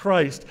Jesus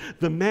Christ,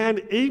 the man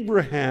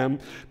Abraham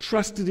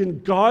trusted in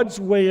God's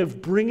way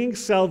of bringing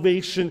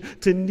salvation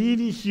to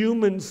needy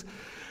humans.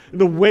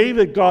 The way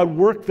that God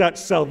worked that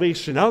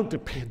salvation out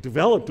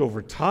developed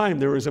over time.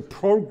 There was a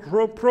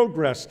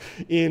progress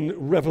in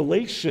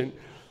revelation,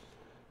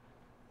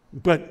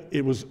 but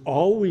it was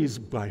always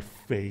by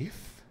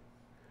faith.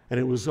 And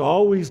it was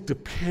always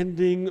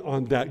depending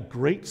on that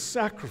great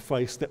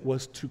sacrifice that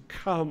was to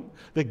come,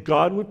 that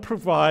God would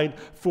provide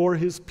for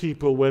his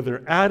people,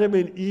 whether Adam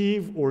and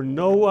Eve or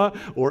Noah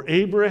or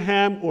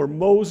Abraham or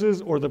Moses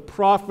or the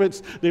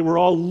prophets. They were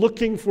all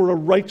looking for a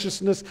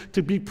righteousness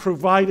to be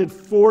provided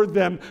for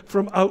them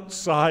from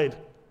outside.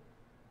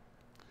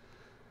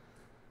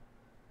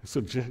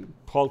 So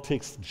Paul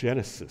takes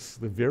Genesis,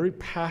 the very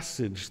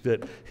passage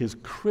that his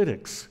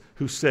critics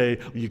who say,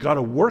 you got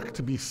to work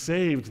to be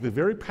saved, the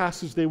very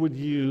passage they would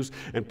use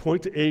and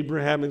point to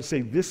Abraham and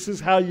say, this is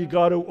how you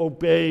got to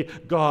obey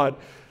God.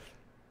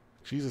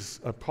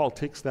 Paul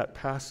takes that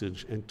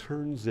passage and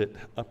turns it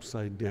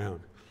upside down.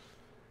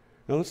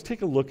 Now let's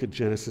take a look at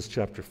Genesis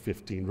chapter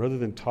 15. Rather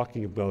than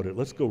talking about it,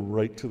 let's go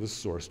right to the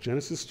source.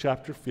 Genesis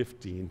chapter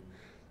 15.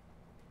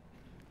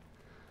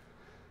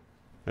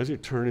 As you're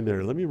turning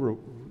there, you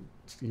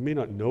may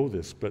not know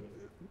this, but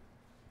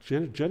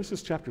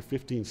Genesis chapter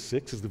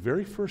 15:6 is the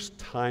very first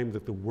time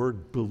that the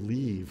word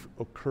believe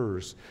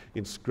occurs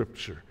in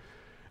Scripture.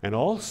 And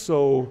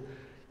also,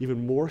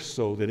 even more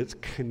so, that it's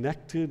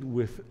connected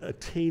with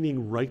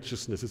attaining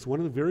righteousness. It's one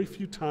of the very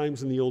few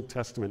times in the Old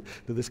Testament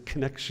that this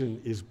connection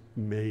is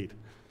made.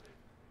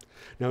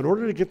 Now, in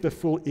order to get the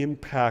full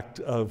impact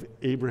of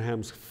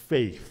Abraham's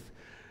faith,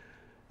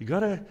 you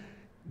got to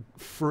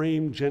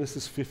frame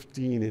Genesis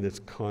 15 in its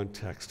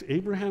context.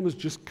 Abraham has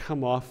just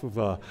come off of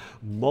a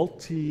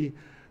multinational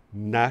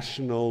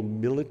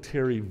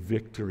military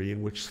victory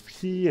in which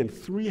he and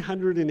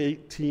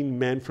 318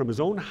 men from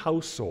his own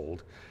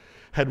household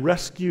had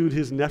rescued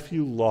his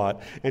nephew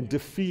Lot and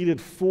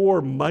defeated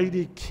 4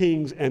 mighty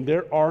kings and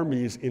their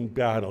armies in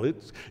battle.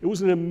 It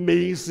was an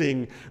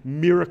amazing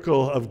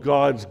miracle of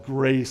God's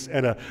grace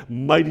and a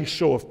mighty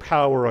show of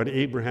power on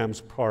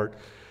Abraham's part.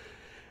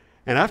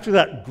 And after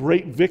that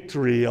great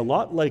victory, a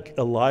lot like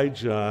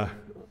Elijah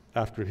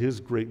after his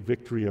great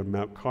victory on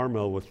Mount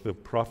Carmel with the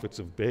prophets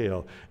of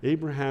Baal,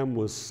 Abraham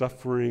was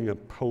suffering a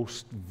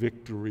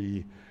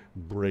post-victory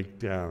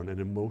breakdown, an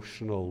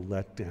emotional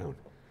letdown.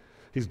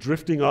 He's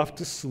drifting off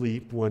to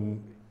sleep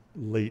one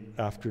late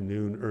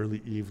afternoon,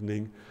 early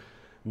evening,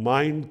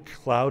 mind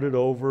clouded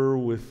over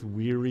with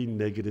weary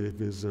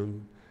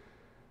negativism,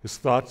 his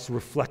thoughts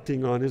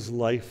reflecting on his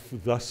life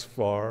thus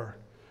far,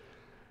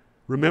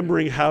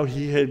 remembering how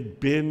he had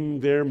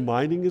been there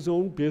minding his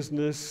own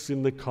business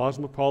in the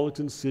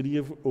cosmopolitan city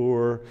of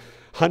Ur,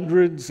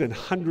 hundreds and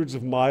hundreds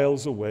of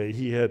miles away.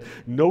 He had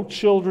no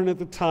children at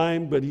the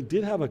time, but he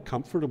did have a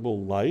comfortable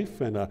life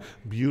and a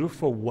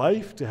beautiful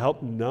wife to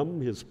help numb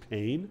his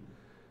pain.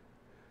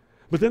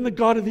 But then the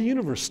God of the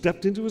universe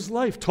stepped into his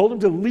life, told him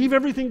to leave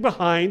everything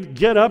behind,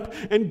 get up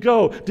and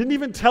go. Didn't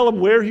even tell him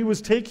where he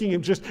was taking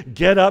him, just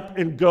get up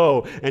and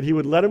go. And he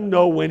would let him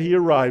know when he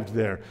arrived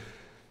there.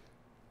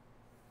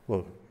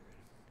 Well,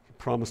 he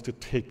promised to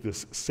take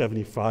this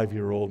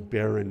 75-year-old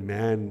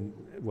barren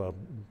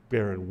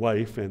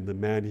wife and the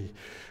man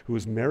who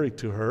was married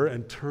to her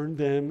and turn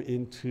them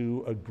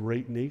into a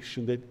great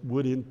nation that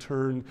would in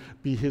turn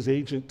be his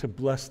agent to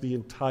bless the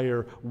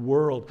entire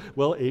world.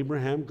 Well,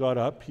 Abraham got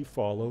up, he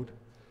followed.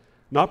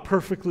 Not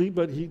perfectly,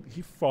 but he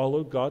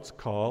followed God's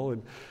call.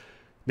 And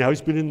now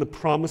he's been in the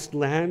promised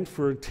land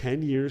for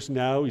 10 years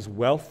now. He's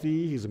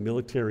wealthy. He's a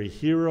military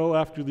hero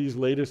after these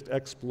latest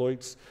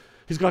exploits.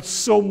 He's got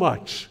so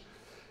much.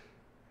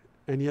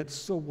 And yet,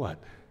 so what?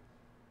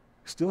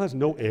 He still has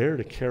no heir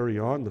to carry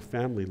on the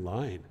family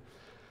line.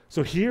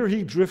 So here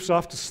he drifts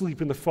off to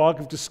sleep in the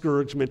fog of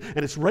discouragement,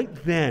 and it's right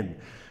then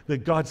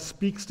that God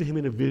speaks to him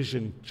in a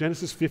vision.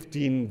 Genesis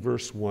 15,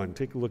 verse 1.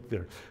 Take a look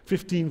there.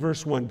 15,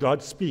 verse 1.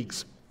 God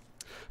speaks.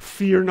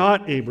 Fear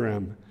not,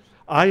 Abraham.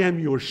 I am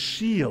your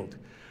shield.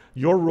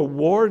 Your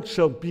reward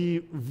shall be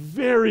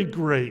very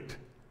great.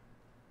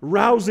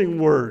 Rousing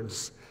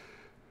words.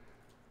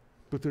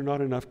 But they're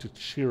not enough to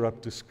cheer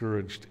up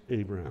discouraged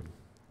Abraham.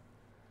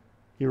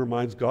 He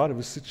reminds God of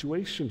his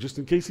situation. Just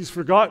in case he's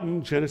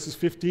forgotten, Genesis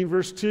 15,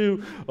 verse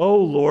 2, "O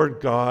Lord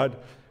God,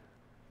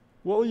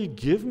 what will you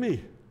give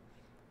me?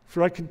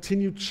 For I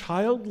continue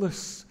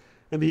childless,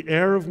 and the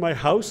heir of my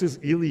house is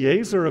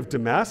Eliezer of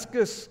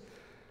Damascus."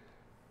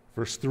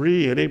 Verse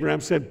 3, and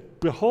Abraham said,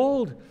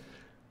 behold,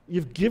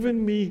 you've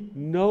given me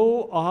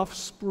no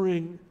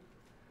offspring.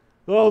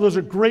 Oh, those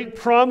are great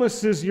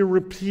promises you're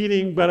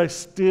repeating, but I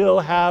still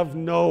have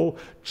no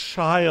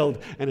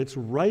child. And it's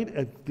right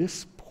at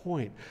this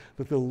point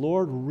that the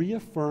Lord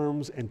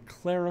reaffirms and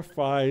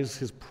clarifies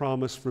his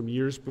promise from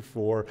years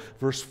before.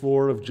 Verse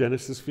 4 of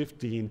Genesis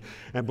 15,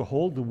 and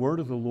behold, the word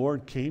of the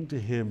Lord came to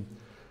him,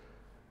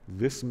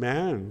 this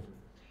man,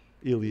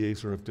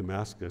 Eliezer of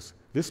Damascus,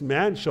 this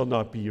man shall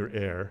not be your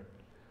heir.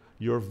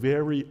 Your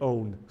very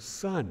own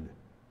son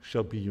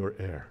shall be your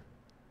heir.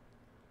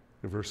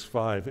 In verse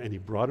 5, and he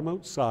brought him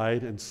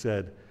outside and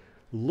said,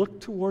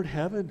 look toward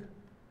heaven.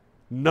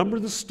 Number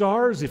the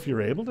stars if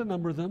you're able to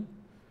number them.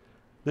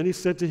 Then he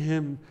said to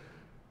him,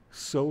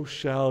 so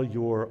shall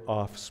your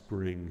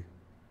offspring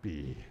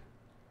be.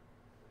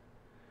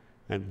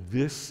 And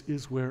this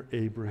is where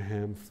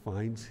Abraham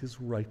finds his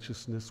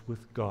righteousness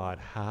with God.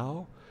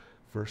 How?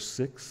 Verse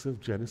 6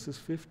 of Genesis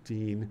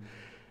 15,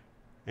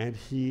 and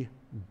he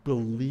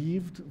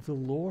believed the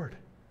Lord,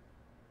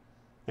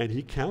 and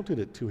he counted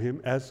it to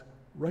him as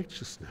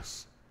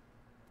righteousness.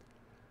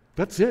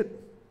 That's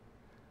it.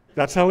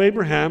 That's how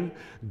Abraham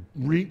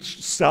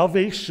reached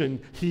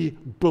salvation. He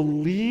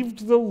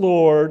believed the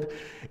Lord,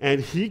 and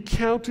he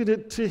counted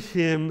it to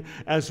him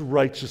as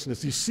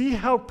righteousness. You see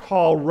how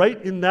Paul, right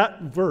in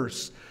that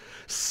verse,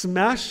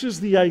 smashes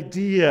the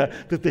idea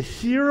that the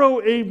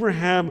hero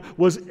Abraham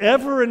was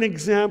ever an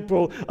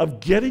example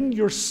of getting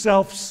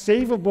yourself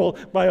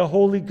savable by a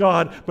holy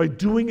God by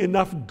doing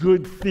enough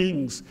good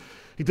things.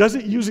 He does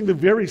it using the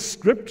very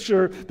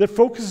scripture that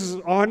focuses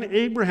on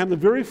Abraham, the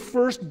very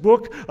first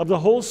book of the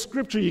whole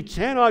scripture. You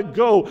cannot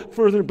go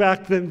further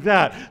back than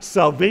that.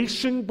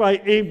 Salvation by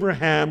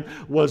Abraham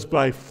was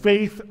by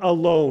faith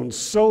alone,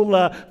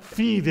 sola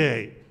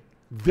fide.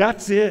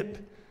 That's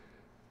it.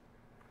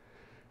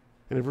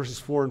 And in verses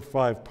 4 and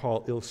 5,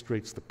 Paul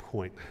illustrates the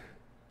point.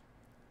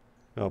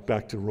 Now,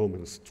 back to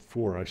Romans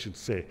 4, I should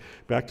say.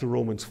 Back to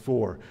Romans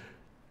 4,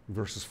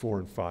 verses 4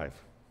 and 5.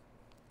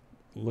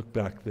 Look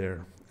back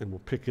there, and we'll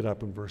pick it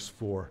up in verse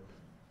 4.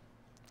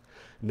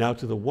 Now,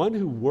 to the one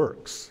who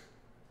works,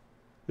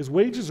 his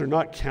wages are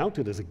not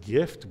counted as a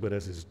gift, but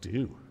as his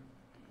due.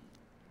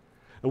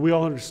 And we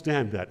all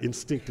understand that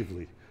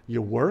instinctively.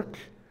 You work,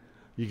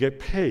 you get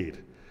paid.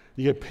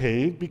 You get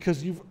paid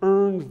because you've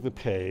earned the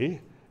pay.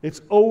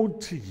 It's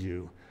owed to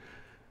you.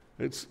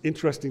 It's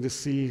interesting to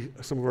see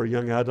some of our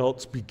young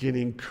adults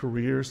beginning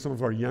careers, some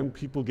of our young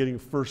people getting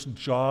first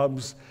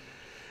jobs.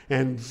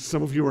 And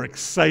some of you are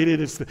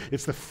excited. It's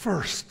the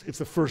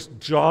first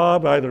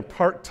job, either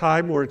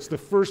part-time or it's the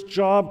first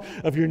job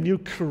of your new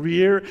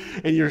career.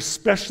 And you're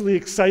especially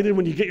excited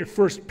when you get your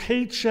first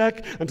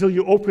paycheck until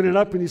you open it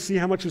up and you see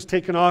how much was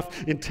taken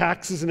off in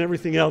taxes and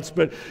everything else.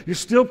 But you're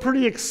still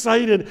pretty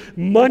excited.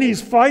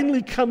 Money's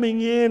finally coming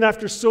in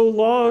after so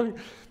long.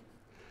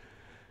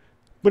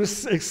 But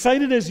as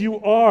excited as you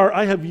are,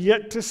 I have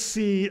yet to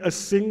see a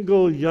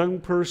single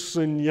young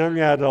person, young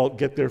adult,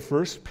 get their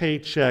first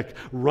paycheck,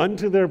 run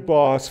to their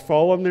boss,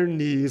 fall on their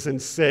knees, and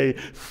say,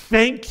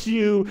 thank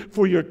you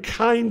for your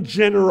kind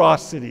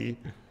generosity.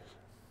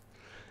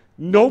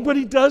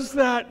 Nobody does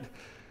that.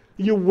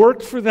 You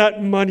worked for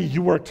that money.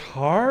 You worked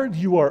hard.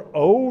 You are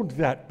owed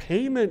that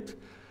payment.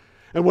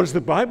 And what does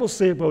the Bible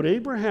say about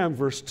Abraham?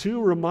 Verse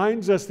 2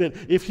 reminds us that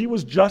if he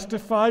was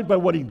justified by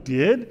what he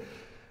did,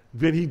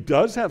 then he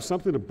does have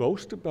something to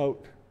boast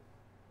about,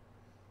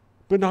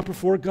 but not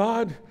before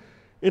God.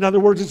 In other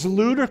words, it's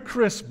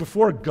ludicrous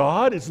before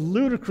God. It's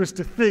ludicrous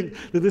to think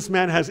that this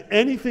man has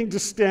anything to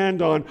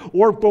stand on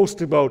or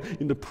boast about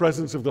in the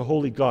presence of the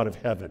holy God of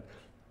heaven.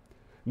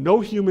 No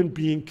human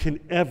being can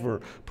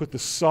ever put the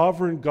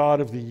sovereign God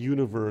of the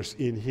universe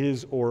in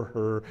his or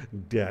her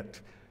debt.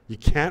 You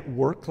can't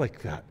work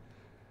like that.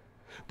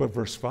 But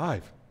verse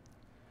 5,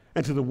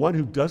 and to the one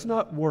who does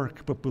not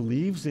work but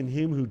believes in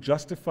him who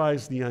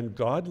justifies the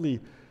ungodly,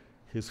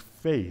 his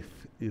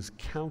faith is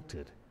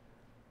counted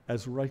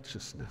as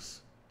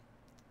righteousness.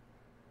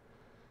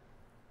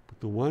 But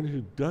the one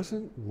who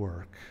doesn't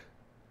work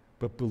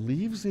but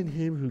believes in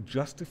him who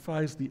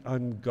justifies the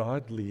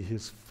ungodly,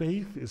 his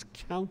faith is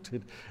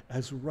counted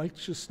as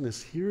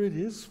righteousness. Here it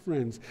is,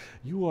 friends.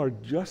 You are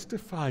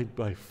justified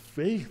by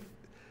faith.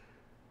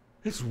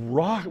 It's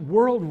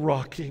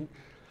world-rocking.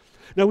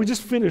 Now, we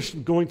just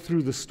finished going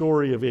through the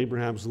story of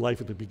Abraham's life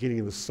at the beginning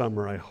of the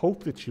summer. I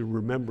hope that you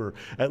remember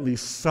at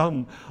least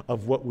some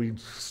of what we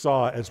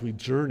saw as we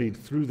journeyed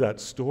through that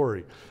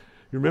story.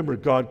 You remember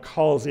God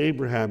calls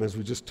Abraham, as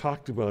we just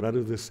talked about, out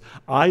of this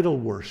idol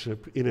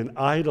worship in an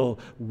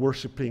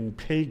idol-worshiping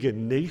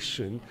pagan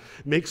nation,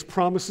 makes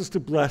promises to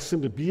bless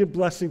him, to be a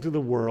blessing to the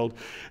world.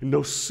 And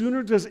no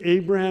sooner does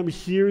Abraham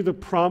hear the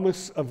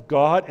promise of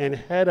God and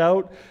head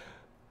out,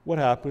 what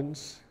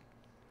happens?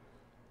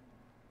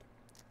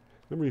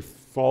 Remember, he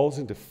falls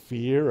into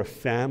fear. A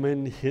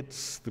famine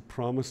hits the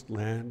promised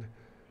land.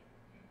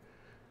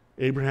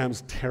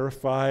 Abraham's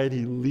terrified.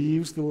 He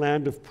leaves the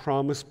land of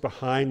promise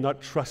behind,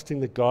 not trusting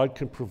that God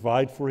can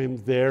provide for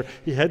him there.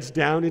 He heads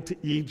down into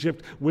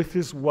Egypt with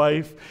his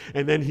wife,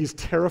 and then he's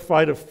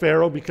terrified of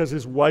Pharaoh because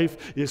his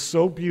wife is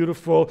so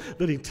beautiful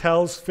that he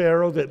tells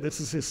Pharaoh that this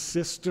is his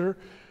sister.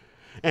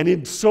 And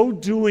in so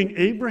doing,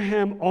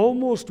 Abraham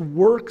almost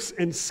works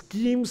and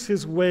schemes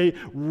his way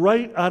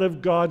right out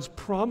of God's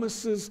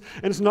promises.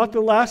 And it's not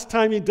the last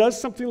time he does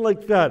something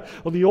like that.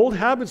 Well, the old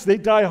habits, they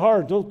die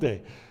hard, don't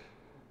they?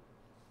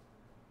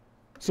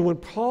 So when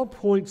Paul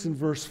points in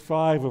verse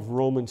 5 of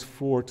Romans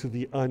 4 to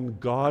the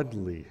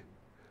ungodly,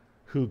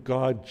 who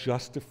God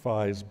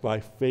justifies by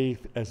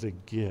faith as a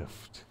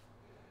gift,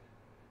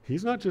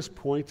 he's not just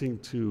pointing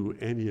to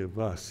any of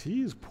us.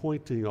 He is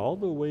pointing all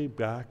the way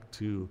back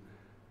to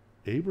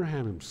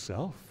Abraham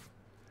himself.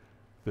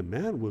 The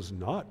man was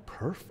not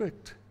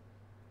perfect.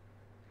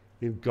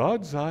 In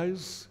God's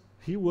eyes,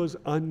 he was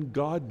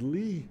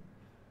ungodly.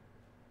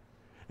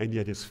 And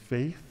yet his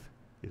faith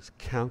is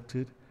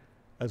counted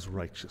as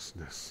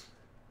righteousness.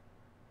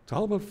 It's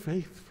all about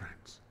faith,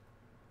 friends.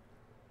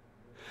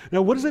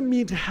 Now, what does it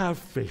mean to have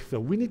faith, though?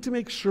 We need to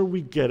make sure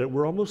we get it.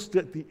 We're almost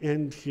at the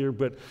end here,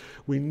 but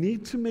we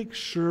need to make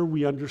sure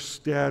we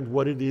understand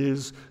what it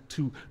is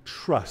to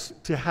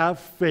trust, to have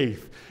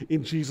faith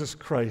in Jesus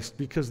Christ,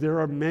 because there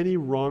are many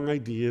wrong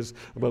ideas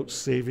about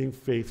saving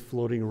faith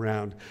floating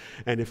around.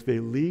 And if they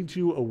lead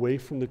you away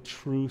from the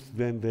truth,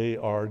 then they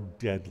are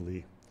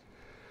deadly.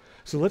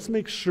 So let's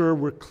make sure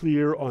we're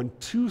clear on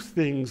two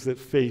things that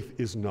faith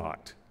is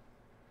not.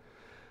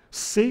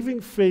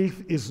 Saving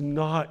faith is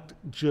not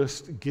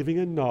just giving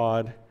a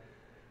nod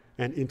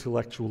and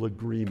intellectual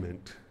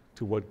agreement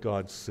to what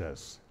God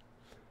says.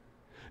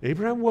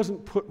 Abraham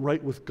wasn't put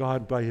right with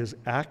God by his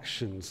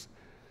actions,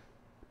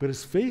 but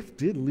his faith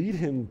did lead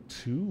him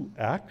to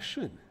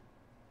action.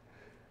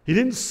 He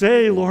didn't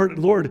say,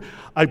 Lord,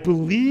 I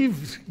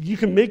believe you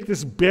can make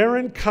this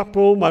barren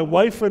couple, my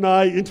wife and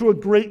I, into a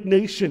great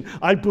nation.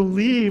 I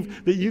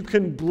believe that you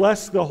can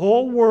bless the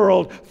whole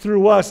world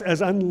through us,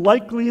 as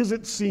unlikely as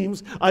it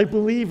seems. I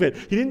believe it.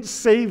 He didn't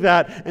say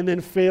that and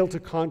then fail to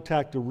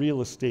contact a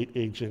real estate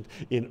agent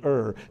in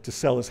Ur to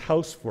sell his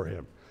house for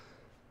him.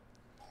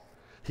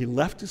 He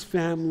left his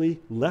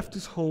family, left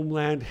his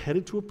homeland,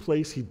 headed to a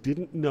place he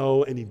didn't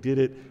know, and he did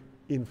it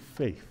in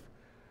faith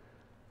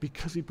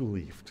because he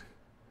believed.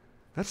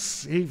 That's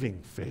saving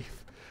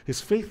faith.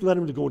 His faith led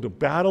him to go into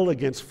battle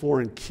against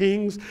foreign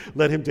kings,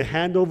 led him to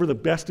hand over the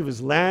best of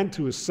his land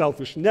to his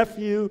selfish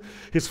nephew.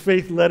 His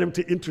faith led him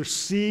to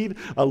intercede,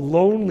 a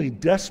lonely,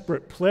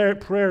 desperate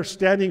prayer,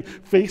 standing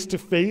face to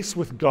face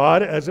with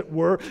God, as it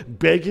were,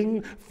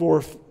 begging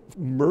for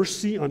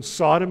mercy on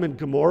Sodom and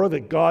Gomorrah,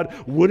 that God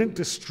wouldn't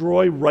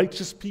destroy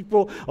righteous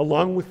people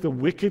along with the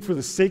wicked for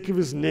the sake of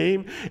his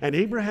name. And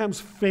Abraham's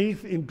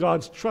faith in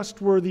God's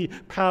trustworthy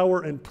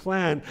power and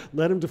plan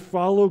led him to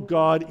follow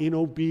God in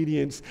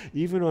obedience,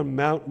 even on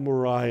Mount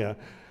Moriah,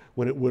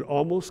 when it would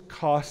almost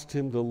cost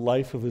him the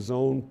life of his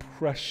own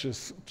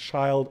precious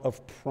child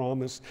of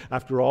promise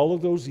after all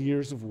of those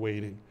years of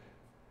waiting.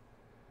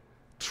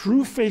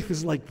 True faith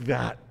is like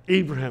that,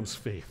 Abraham's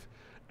faith,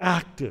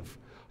 active,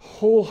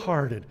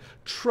 wholehearted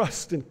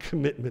trust and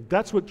commitment.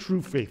 That's what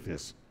true faith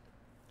is.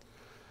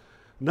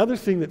 Another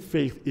thing that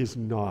faith is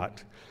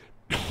not,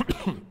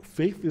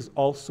 faith is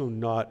also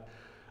not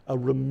a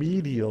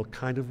remedial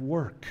kind of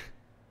work.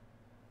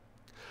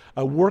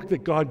 A work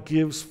that God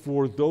gives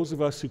for those of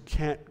us who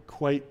can't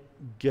quite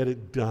get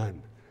it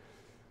done.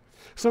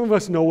 Some of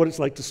us know what it's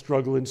like to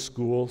struggle in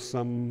school,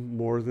 some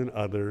more than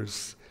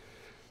others.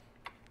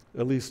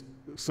 At least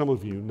some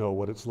of you know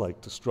what it's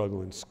like to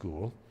struggle in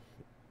school.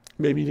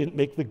 Maybe you didn't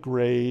make the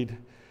grade.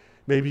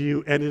 Maybe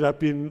you ended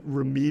up in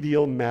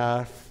remedial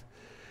math.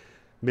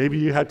 Maybe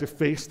you had to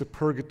face the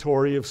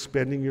purgatory of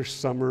spending your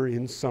summer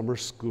in summer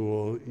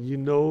school. You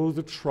know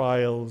the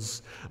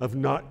trials of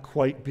not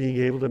quite being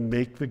able to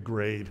make the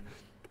grade.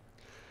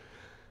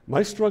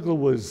 My struggle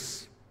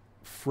was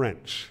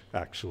French,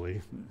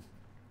 actually.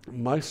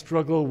 My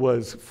struggle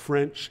was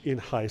French in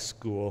high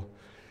school.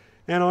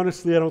 And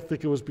honestly, I don't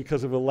think it was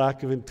because of a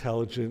lack of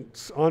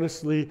intelligence.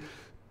 Honestly,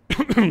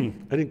 I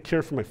didn't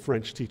care for my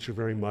French teacher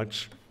very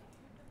much.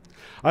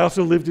 I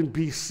also lived in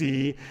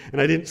BC,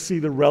 and I didn't see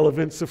the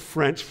relevance of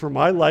French for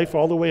my life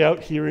all the way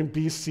out here in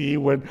BC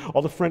when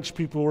all the French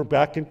people were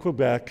back in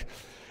Quebec.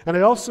 And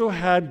I also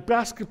had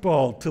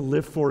basketball to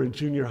live for in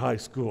junior high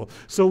school.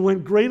 So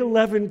when grade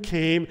 11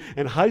 came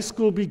and high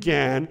school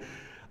began,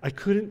 I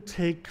couldn't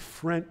take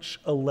French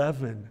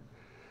 11.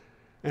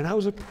 And that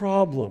was a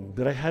problem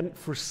that I hadn't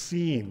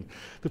foreseen.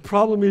 The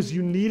problem is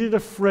you needed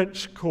a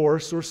French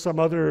course or some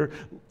other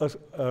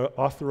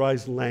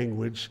authorized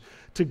language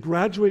to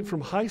graduate from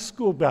high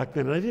school back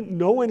then. And I didn't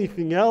know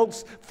anything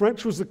else.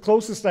 French was the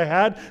closest I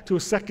had to a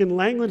second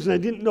language, and I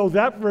didn't know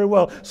that very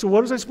well. So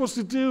what was I supposed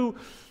to do?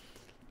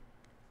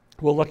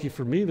 Well, lucky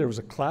for me, there was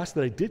a class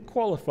that I did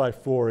qualify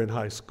for in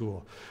high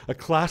school, a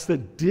class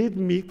that did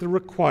meet the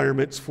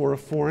requirements for a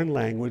foreign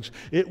language.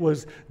 It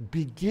was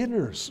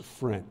Beginner's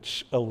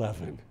French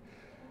 11.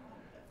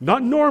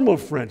 Not normal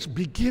French,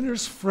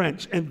 beginner's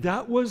French. And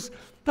that was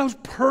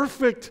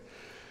perfect.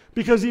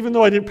 Because even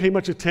though I didn't pay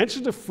much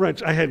attention to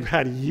French, I had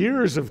had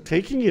years of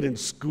taking it in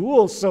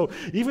school. So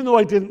even though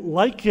I didn't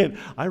like it,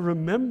 I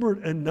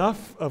remembered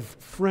enough of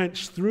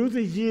French through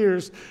the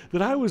years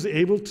that I was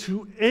able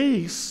to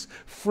ace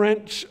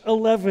French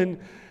 11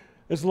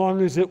 as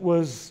long as it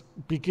was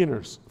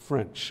beginner's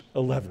French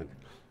 11.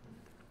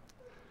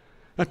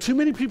 Now, too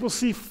many people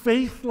see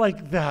faith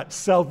like that,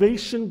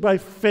 salvation by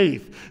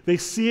faith. They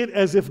see it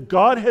as if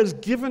God has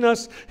given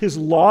us his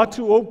law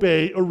to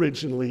obey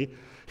originally.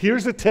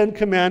 Here's the 10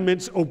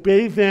 commandments,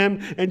 obey them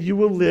and you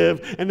will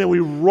live. And then we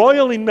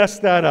royally mess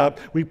that up.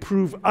 We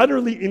prove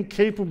utterly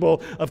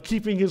incapable of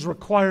keeping his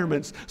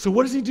requirements. So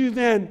what does he do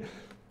then?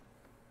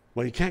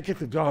 Well, you can't get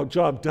the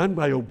job done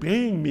by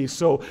obeying me.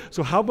 So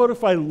how about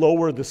if I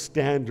lower the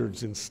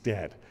standards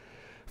instead?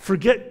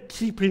 Forget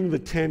keeping the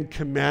 10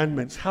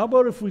 commandments. How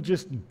about if we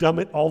just dumb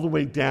it all the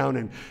way down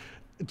and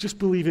just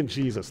believe in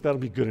Jesus? That'll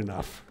be good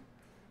enough.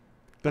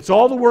 That's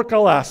all the work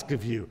I'll ask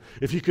of you.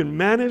 If you can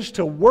manage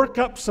to work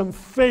up some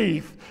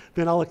faith,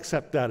 then I'll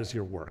accept that as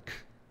your work.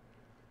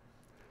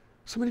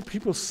 So many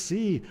people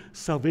see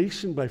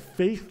salvation by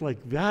faith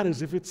like that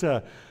as if it's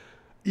a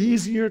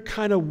easier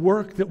kind of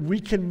work that we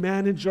can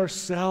manage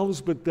ourselves,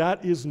 but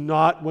that is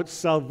not what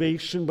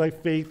salvation by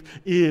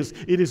faith is.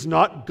 It is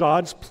not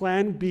God's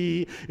plan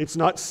B. It's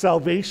not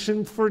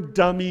salvation for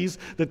dummies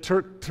that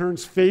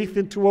turns faith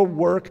into a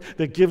work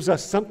that gives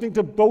us something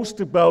to boast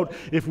about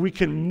if we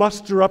can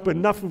muster up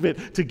enough of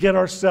it to get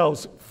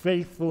ourselves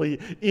faithfully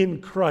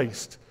in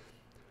Christ.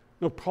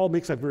 No, Paul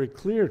makes that very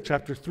clear.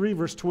 Chapter 3,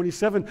 verse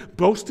 27,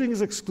 boasting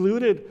is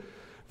excluded.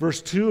 Verse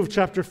 2 of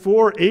chapter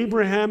 4,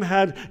 Abraham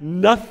had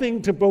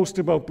nothing to boast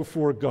about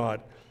before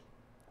God.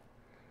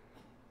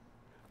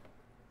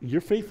 Your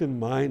faith and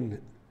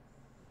mine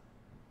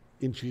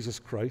in Jesus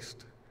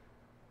Christ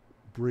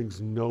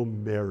brings no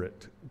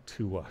merit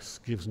to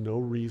us, gives no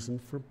reason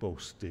for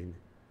boasting.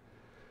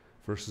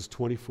 Verses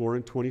 24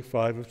 and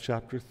 25 of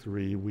chapter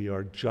 3, we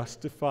are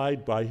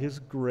justified by his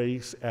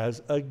grace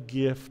as a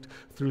gift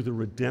through the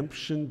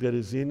redemption that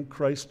is in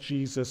Christ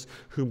Jesus,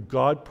 whom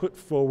God put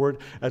forward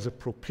as a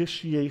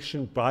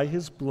propitiation by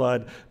his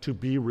blood to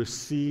be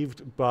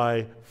received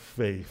by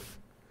faith.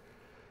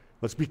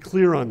 Let's be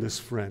clear on this,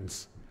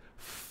 friends.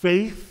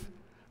 Faith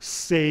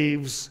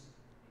saves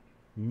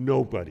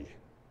nobody.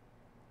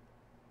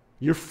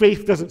 Your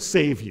faith doesn't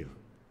save you.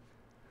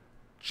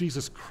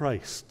 Jesus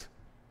Christ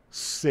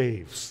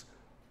saves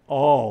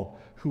all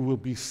who will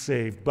be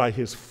saved by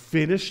his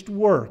finished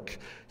work.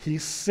 He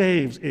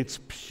saves. It's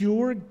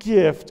pure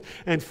gift,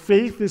 and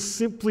faith is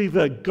simply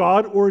the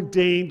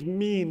God-ordained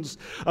means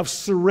of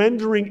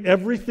surrendering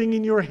everything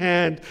in your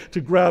hand to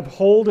grab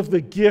hold of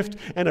the gift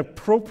and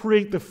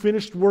appropriate the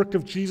finished work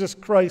of Jesus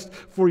Christ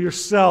for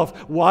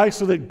yourself. Why?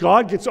 So that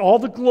God gets all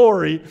the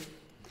glory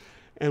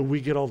and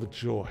we get all the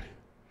joy.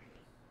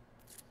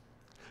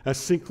 As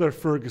Sinclair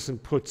Ferguson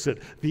puts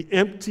it, the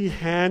empty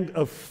hand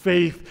of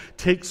faith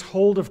takes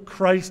hold of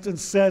Christ and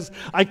says,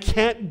 I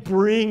can't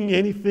bring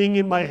anything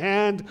in my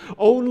hand,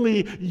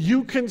 only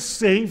you can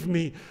save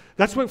me.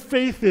 That's what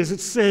faith is.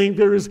 It's saying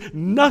there is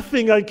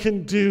nothing I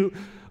can do,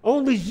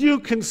 only you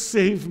can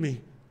save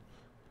me.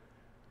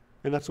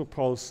 And that's what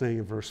Paul is saying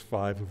in verse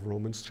 5 of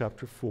Romans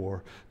chapter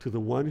 4. To the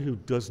one who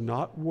does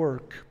not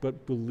work,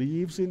 but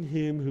believes in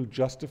him who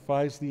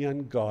justifies the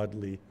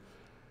ungodly,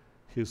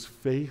 his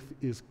faith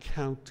is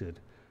counted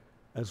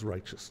as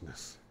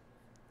righteousness.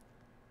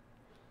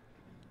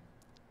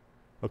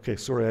 Okay,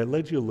 sorry, I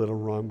led you a little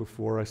wrong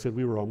before. I said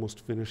we were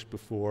almost finished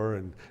before,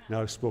 and now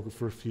I've spoken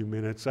for a few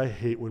minutes. I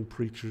hate when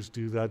preachers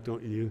do that,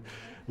 don't you?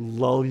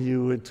 Lull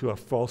you into a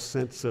false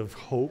sense of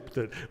hope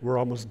that we're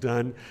almost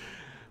done.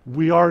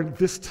 We're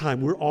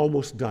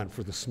almost done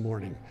for this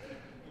morning.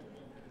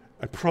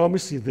 I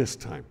promise you this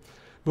time.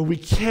 But we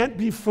can't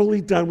be fully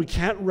done. We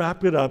can't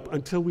wrap it up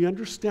until we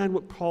understand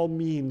what Paul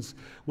means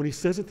when he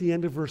says at the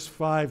end of verse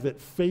 5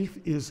 that faith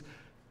is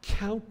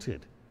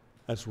counted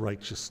as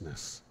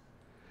righteousness.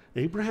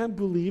 Abraham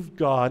believed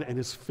God, and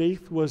his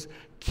faith was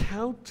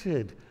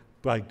counted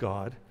by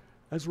God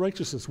as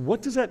righteousness.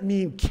 What does that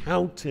mean,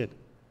 counted?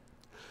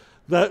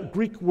 The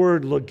Greek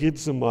word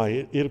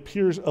logizomai, it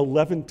appears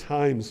 11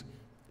 times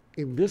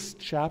in this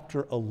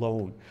chapter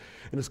alone.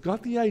 And it's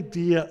got the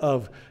idea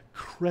of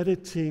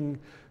crediting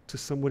to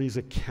somebody's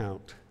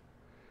account.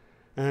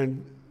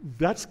 And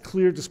that's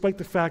clear despite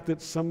the fact that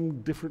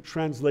some different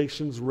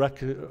translations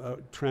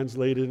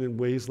translated in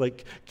ways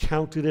like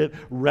counted it,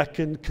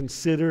 reckoned,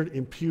 considered,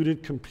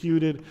 imputed,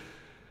 computed.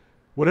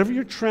 Whatever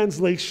your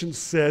translation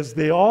says,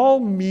 they all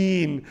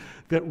mean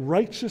that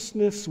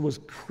righteousness was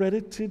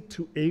credited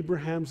to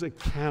Abraham's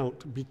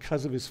account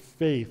because of his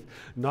faith,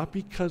 not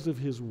because of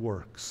his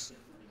works.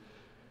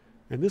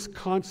 And this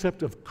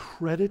concept of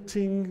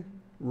crediting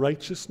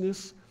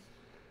righteousness,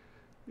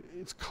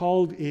 it's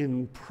called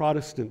in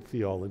Protestant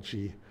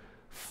theology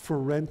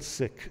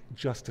forensic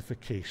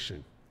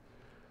justification.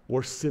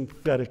 or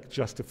synthetic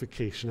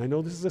justification. I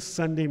know this is a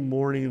Sunday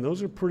morning, and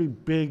those are pretty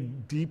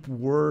big, deep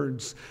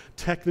words,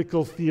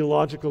 technical,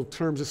 theological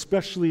terms,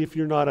 especially if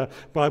you're not a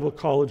Bible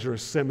college or a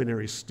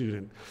seminary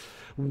student.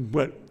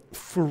 But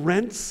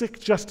forensic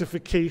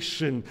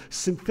justification,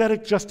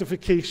 synthetic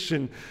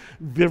justification,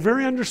 they're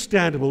very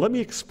understandable. Let me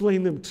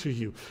explain them to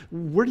you.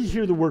 Where do you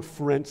hear the word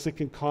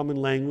forensic in common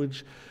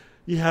language?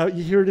 You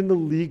hear it in the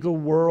legal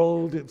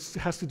world. It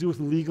has to do with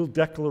legal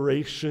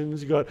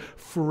declarations. You got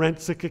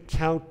forensic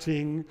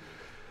accounting.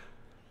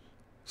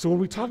 So when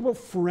we talk about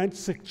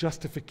forensic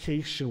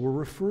justification, we're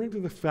referring to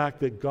the fact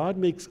that God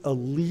makes a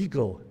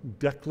legal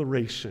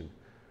declaration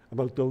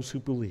about those who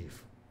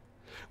believe.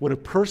 When a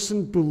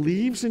person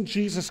believes in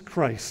Jesus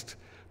Christ,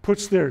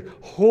 puts their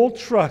whole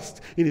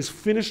trust in his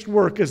finished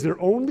work as their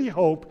only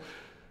hope,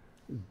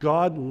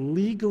 God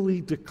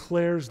legally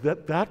declares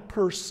that that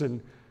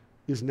person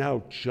is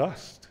now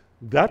just.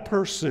 That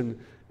person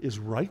is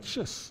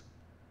righteous.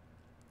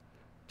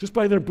 Just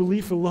by their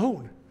belief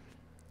alone.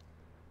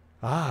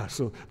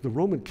 So the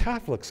Roman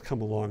Catholics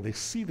come along. They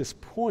see this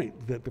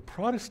point that the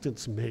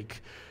Protestants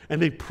make, and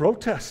they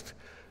protest.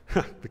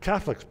 The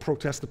Catholics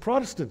protest the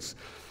Protestants.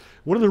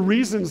 One of the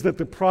reasons that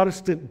the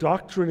Protestant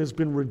doctrine has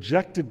been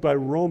rejected by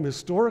Rome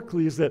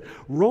historically is that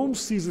Rome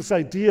sees this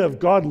idea of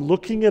God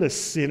looking at a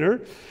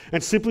sinner,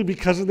 and simply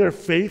because of their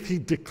faith, he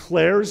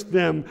declares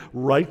them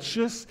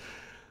righteous.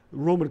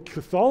 Roman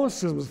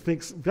Catholicism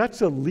thinks that's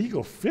a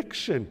legal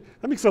fiction.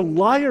 That makes a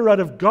liar out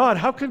of God.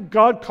 How can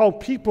God call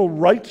people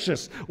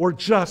righteous or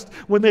just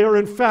when they are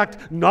in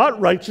fact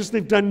not righteous?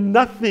 They've done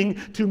nothing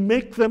to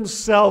make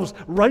themselves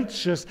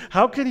righteous.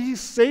 How can he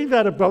say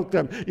that about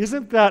them?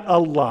 Isn't that a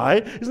lie?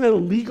 Isn't that a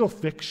legal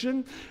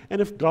fiction? And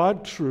if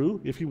God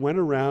true, if he went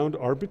around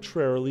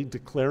arbitrarily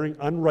declaring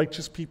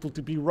unrighteous people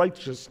to be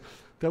righteous,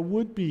 that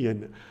would be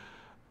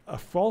a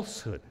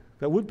falsehood.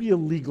 That would be a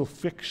legal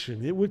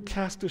fiction. It would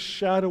cast a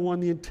shadow on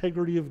the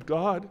integrity of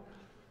God.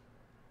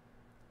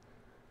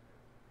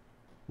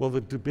 Well,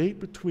 the debate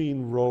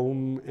between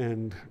Rome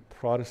and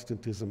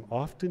Protestantism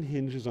often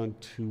hinges on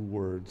two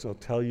words. I'll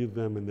tell you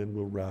them and then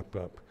we'll wrap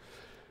up.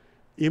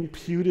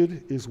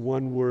 Imputed is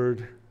one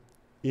word.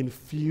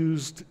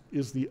 Infused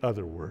is the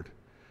other word.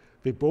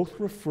 They both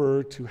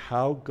refer to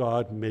how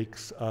God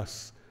makes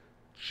us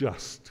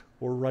just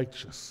or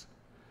righteous.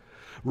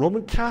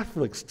 Roman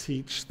Catholics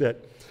teach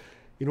that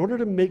in order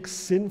to make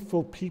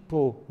sinful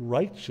people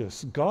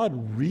righteous, God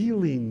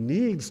really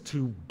needs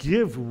to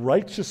give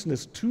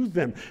righteousness to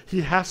them. He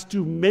has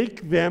to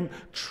make them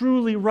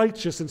truly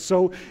righteous. And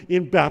so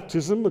in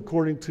baptism,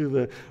 according to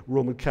the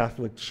Roman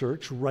Catholic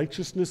Church,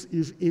 righteousness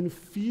is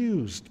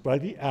infused by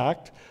the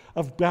act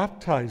of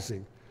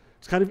baptizing.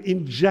 It's kind of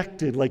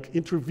injected like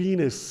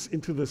intravenous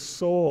into the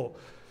soul.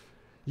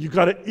 You've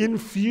got to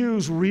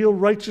infuse real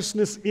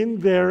righteousness in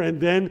there, and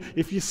then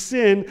if you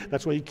sin,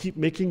 that's why you keep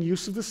making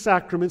use of the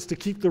sacraments to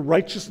keep the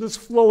righteousness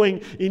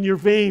flowing in your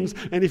veins.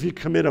 And if you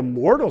commit a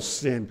mortal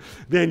sin,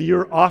 then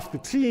you're off the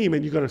team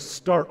and you've got to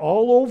start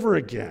all over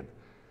again.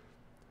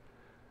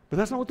 But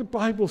that's not what the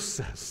Bible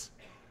says.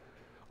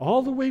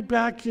 All the way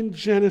back in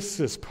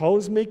Genesis, Paul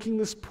is making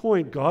this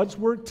point. God's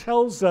word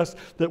tells us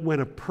that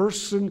when a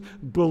person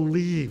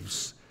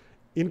believes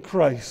in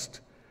Christ,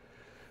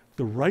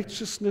 the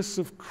righteousness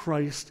of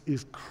Christ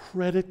is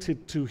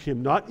credited to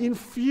him, not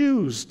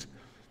infused,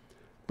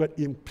 but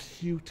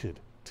imputed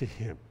to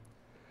him.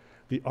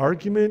 The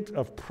argument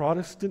of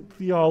Protestant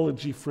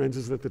theology, friends,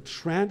 is that the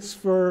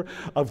transfer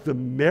of the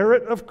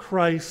merit of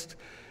Christ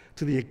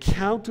to the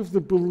account of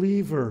the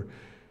believer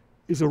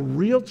is a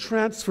real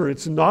transfer.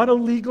 It's not a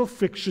legal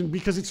fiction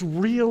because it's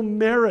real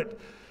merit,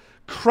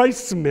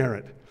 Christ's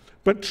merit,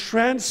 but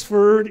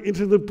transferred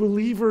into the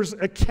believer's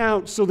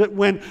account so that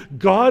when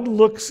God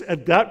looks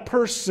at that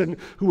person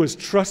who has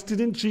trusted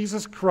in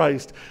Jesus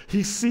Christ,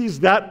 he sees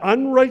that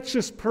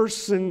unrighteous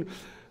person,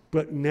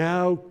 but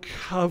now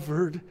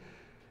covered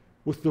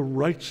with the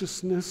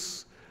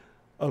righteousness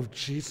of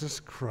Jesus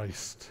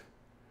Christ.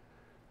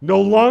 No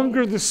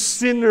longer the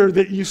sinner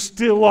that you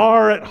still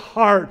are at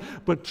heart,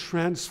 but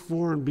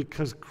transformed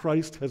because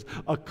Christ has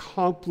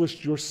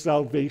accomplished your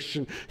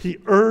salvation. He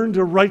earned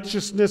a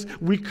righteousness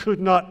we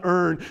could not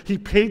earn. He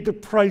paid the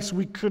price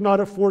we could not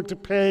afford to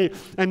pay.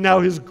 And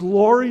now his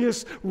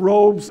glorious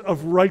robes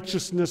of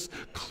righteousness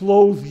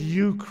clothe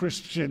you,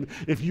 Christian,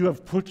 if you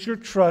have put your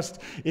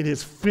trust in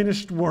his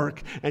finished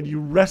work and you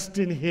rest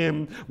in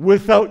him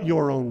without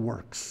your own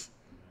works.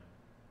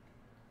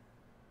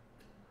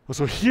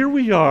 So here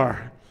we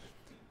are.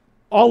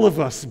 All of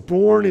us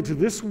born into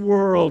this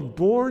world,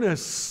 born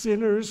as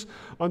sinners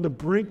on the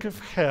brink of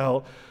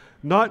hell,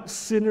 not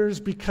sinners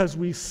because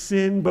we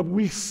sin, but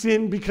we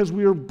sin because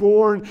we are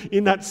born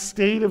in that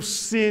state of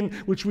sin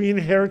which we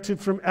inherited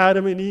from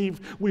Adam and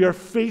Eve. We are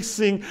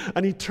facing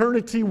an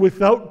eternity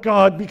without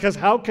God because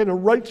how can a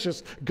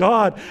righteous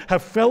God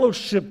have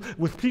fellowship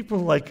with people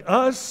like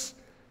us?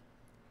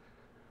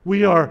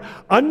 We are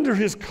under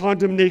his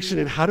condemnation,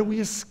 and how do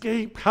we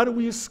escape? How do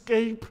we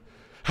escape?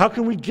 How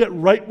can we get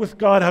right with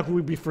God? How can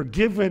we be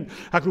forgiven?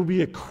 How can we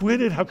be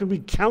acquitted? How can we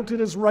be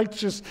counted as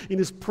righteous in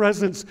his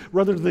presence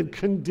rather than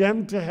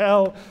condemned to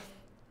hell?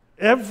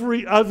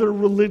 Every other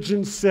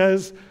religion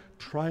says,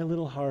 try a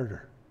little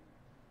harder.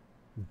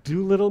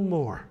 Do a little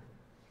more.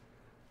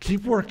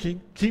 Keep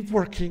working.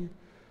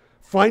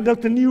 Find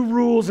out the new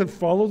rules and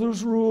follow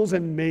those rules,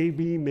 and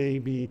maybe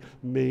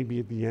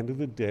at the end of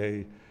the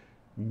day,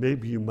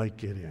 maybe you might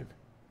get in.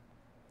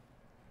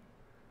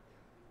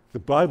 The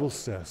Bible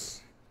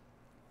says,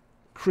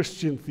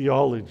 Christian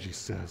theology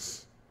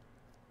says,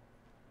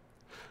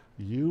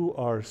 you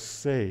are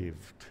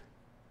saved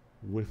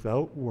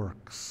without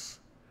works,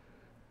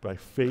 by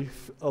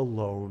faith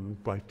alone,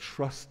 by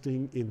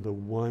trusting in the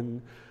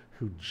one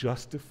who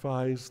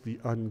justifies the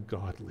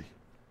ungodly.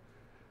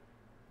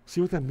 See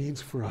what that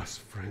means for us,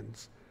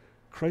 friends?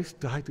 Christ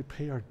died to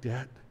pay our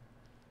debt.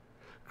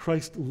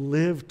 Christ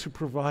lived to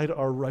provide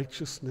our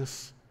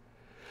righteousness.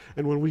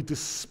 And when we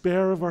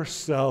despair of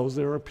ourselves,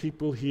 there are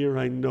people here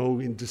I know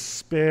in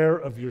despair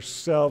of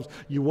yourselves.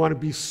 You want to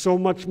be so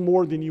much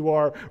more than you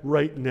are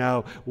right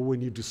now. Well,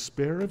 when you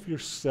despair of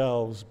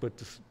yourselves, but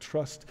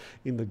trust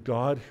in the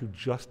God who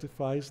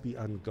justifies the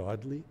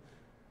ungodly,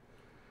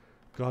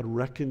 God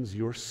reckons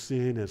your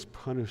sin as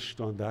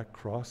punished on that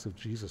cross of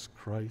Jesus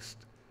Christ.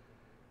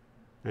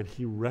 And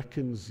he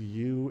reckons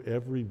you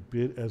every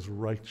bit as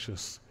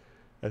righteous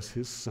as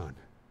his Son.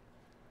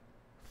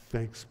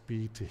 Thanks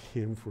be to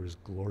him for his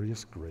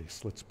glorious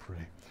grace. Let's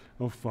pray.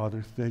 Oh,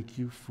 Father, thank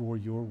you for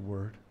your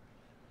word.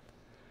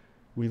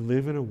 We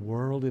live in a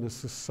world, in a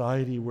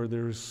society where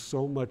there is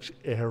so much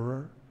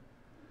error,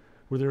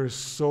 where there is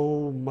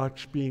so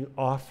much being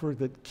offered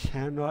that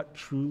cannot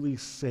truly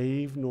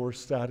save nor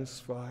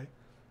satisfy.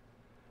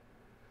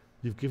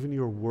 You've given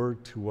your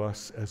word to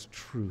us as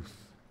truth,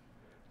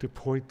 to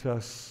point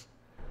us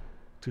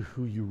to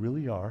who you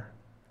really are,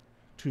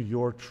 to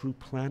your true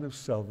plan of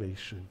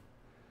salvation.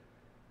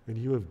 And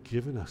you have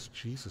given us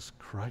Jesus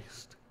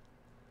Christ.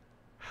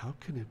 How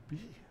can it be?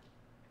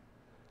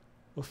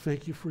 Well,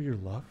 thank you for your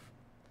love.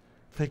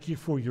 Thank you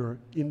for your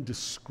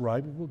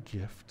indescribable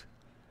gift.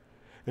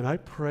 And I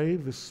pray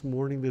this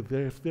morning that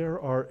if there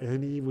are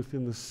any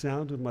within the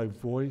sound of my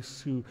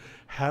voice who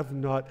have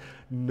not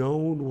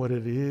known what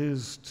it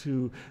is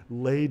to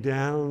lay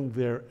down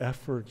their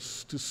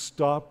efforts, to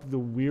stop the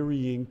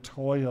wearying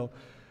toil,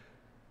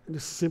 and to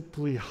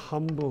simply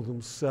humble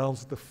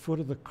themselves at the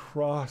foot of the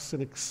cross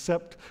and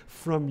accept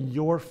from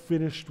your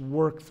finished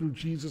work through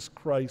Jesus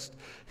Christ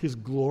his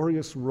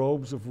glorious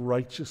robes of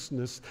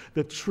righteousness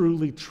that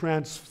truly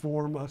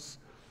transform us.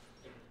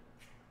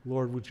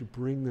 Lord, would you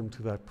bring them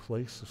to that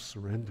place of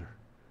surrender?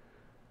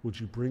 Would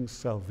you bring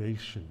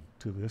salvation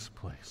to this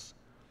place?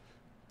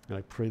 And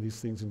I pray these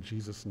things in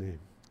Jesus' name.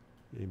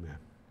 Amen.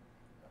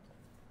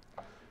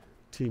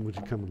 Team, would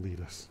you come and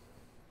lead us?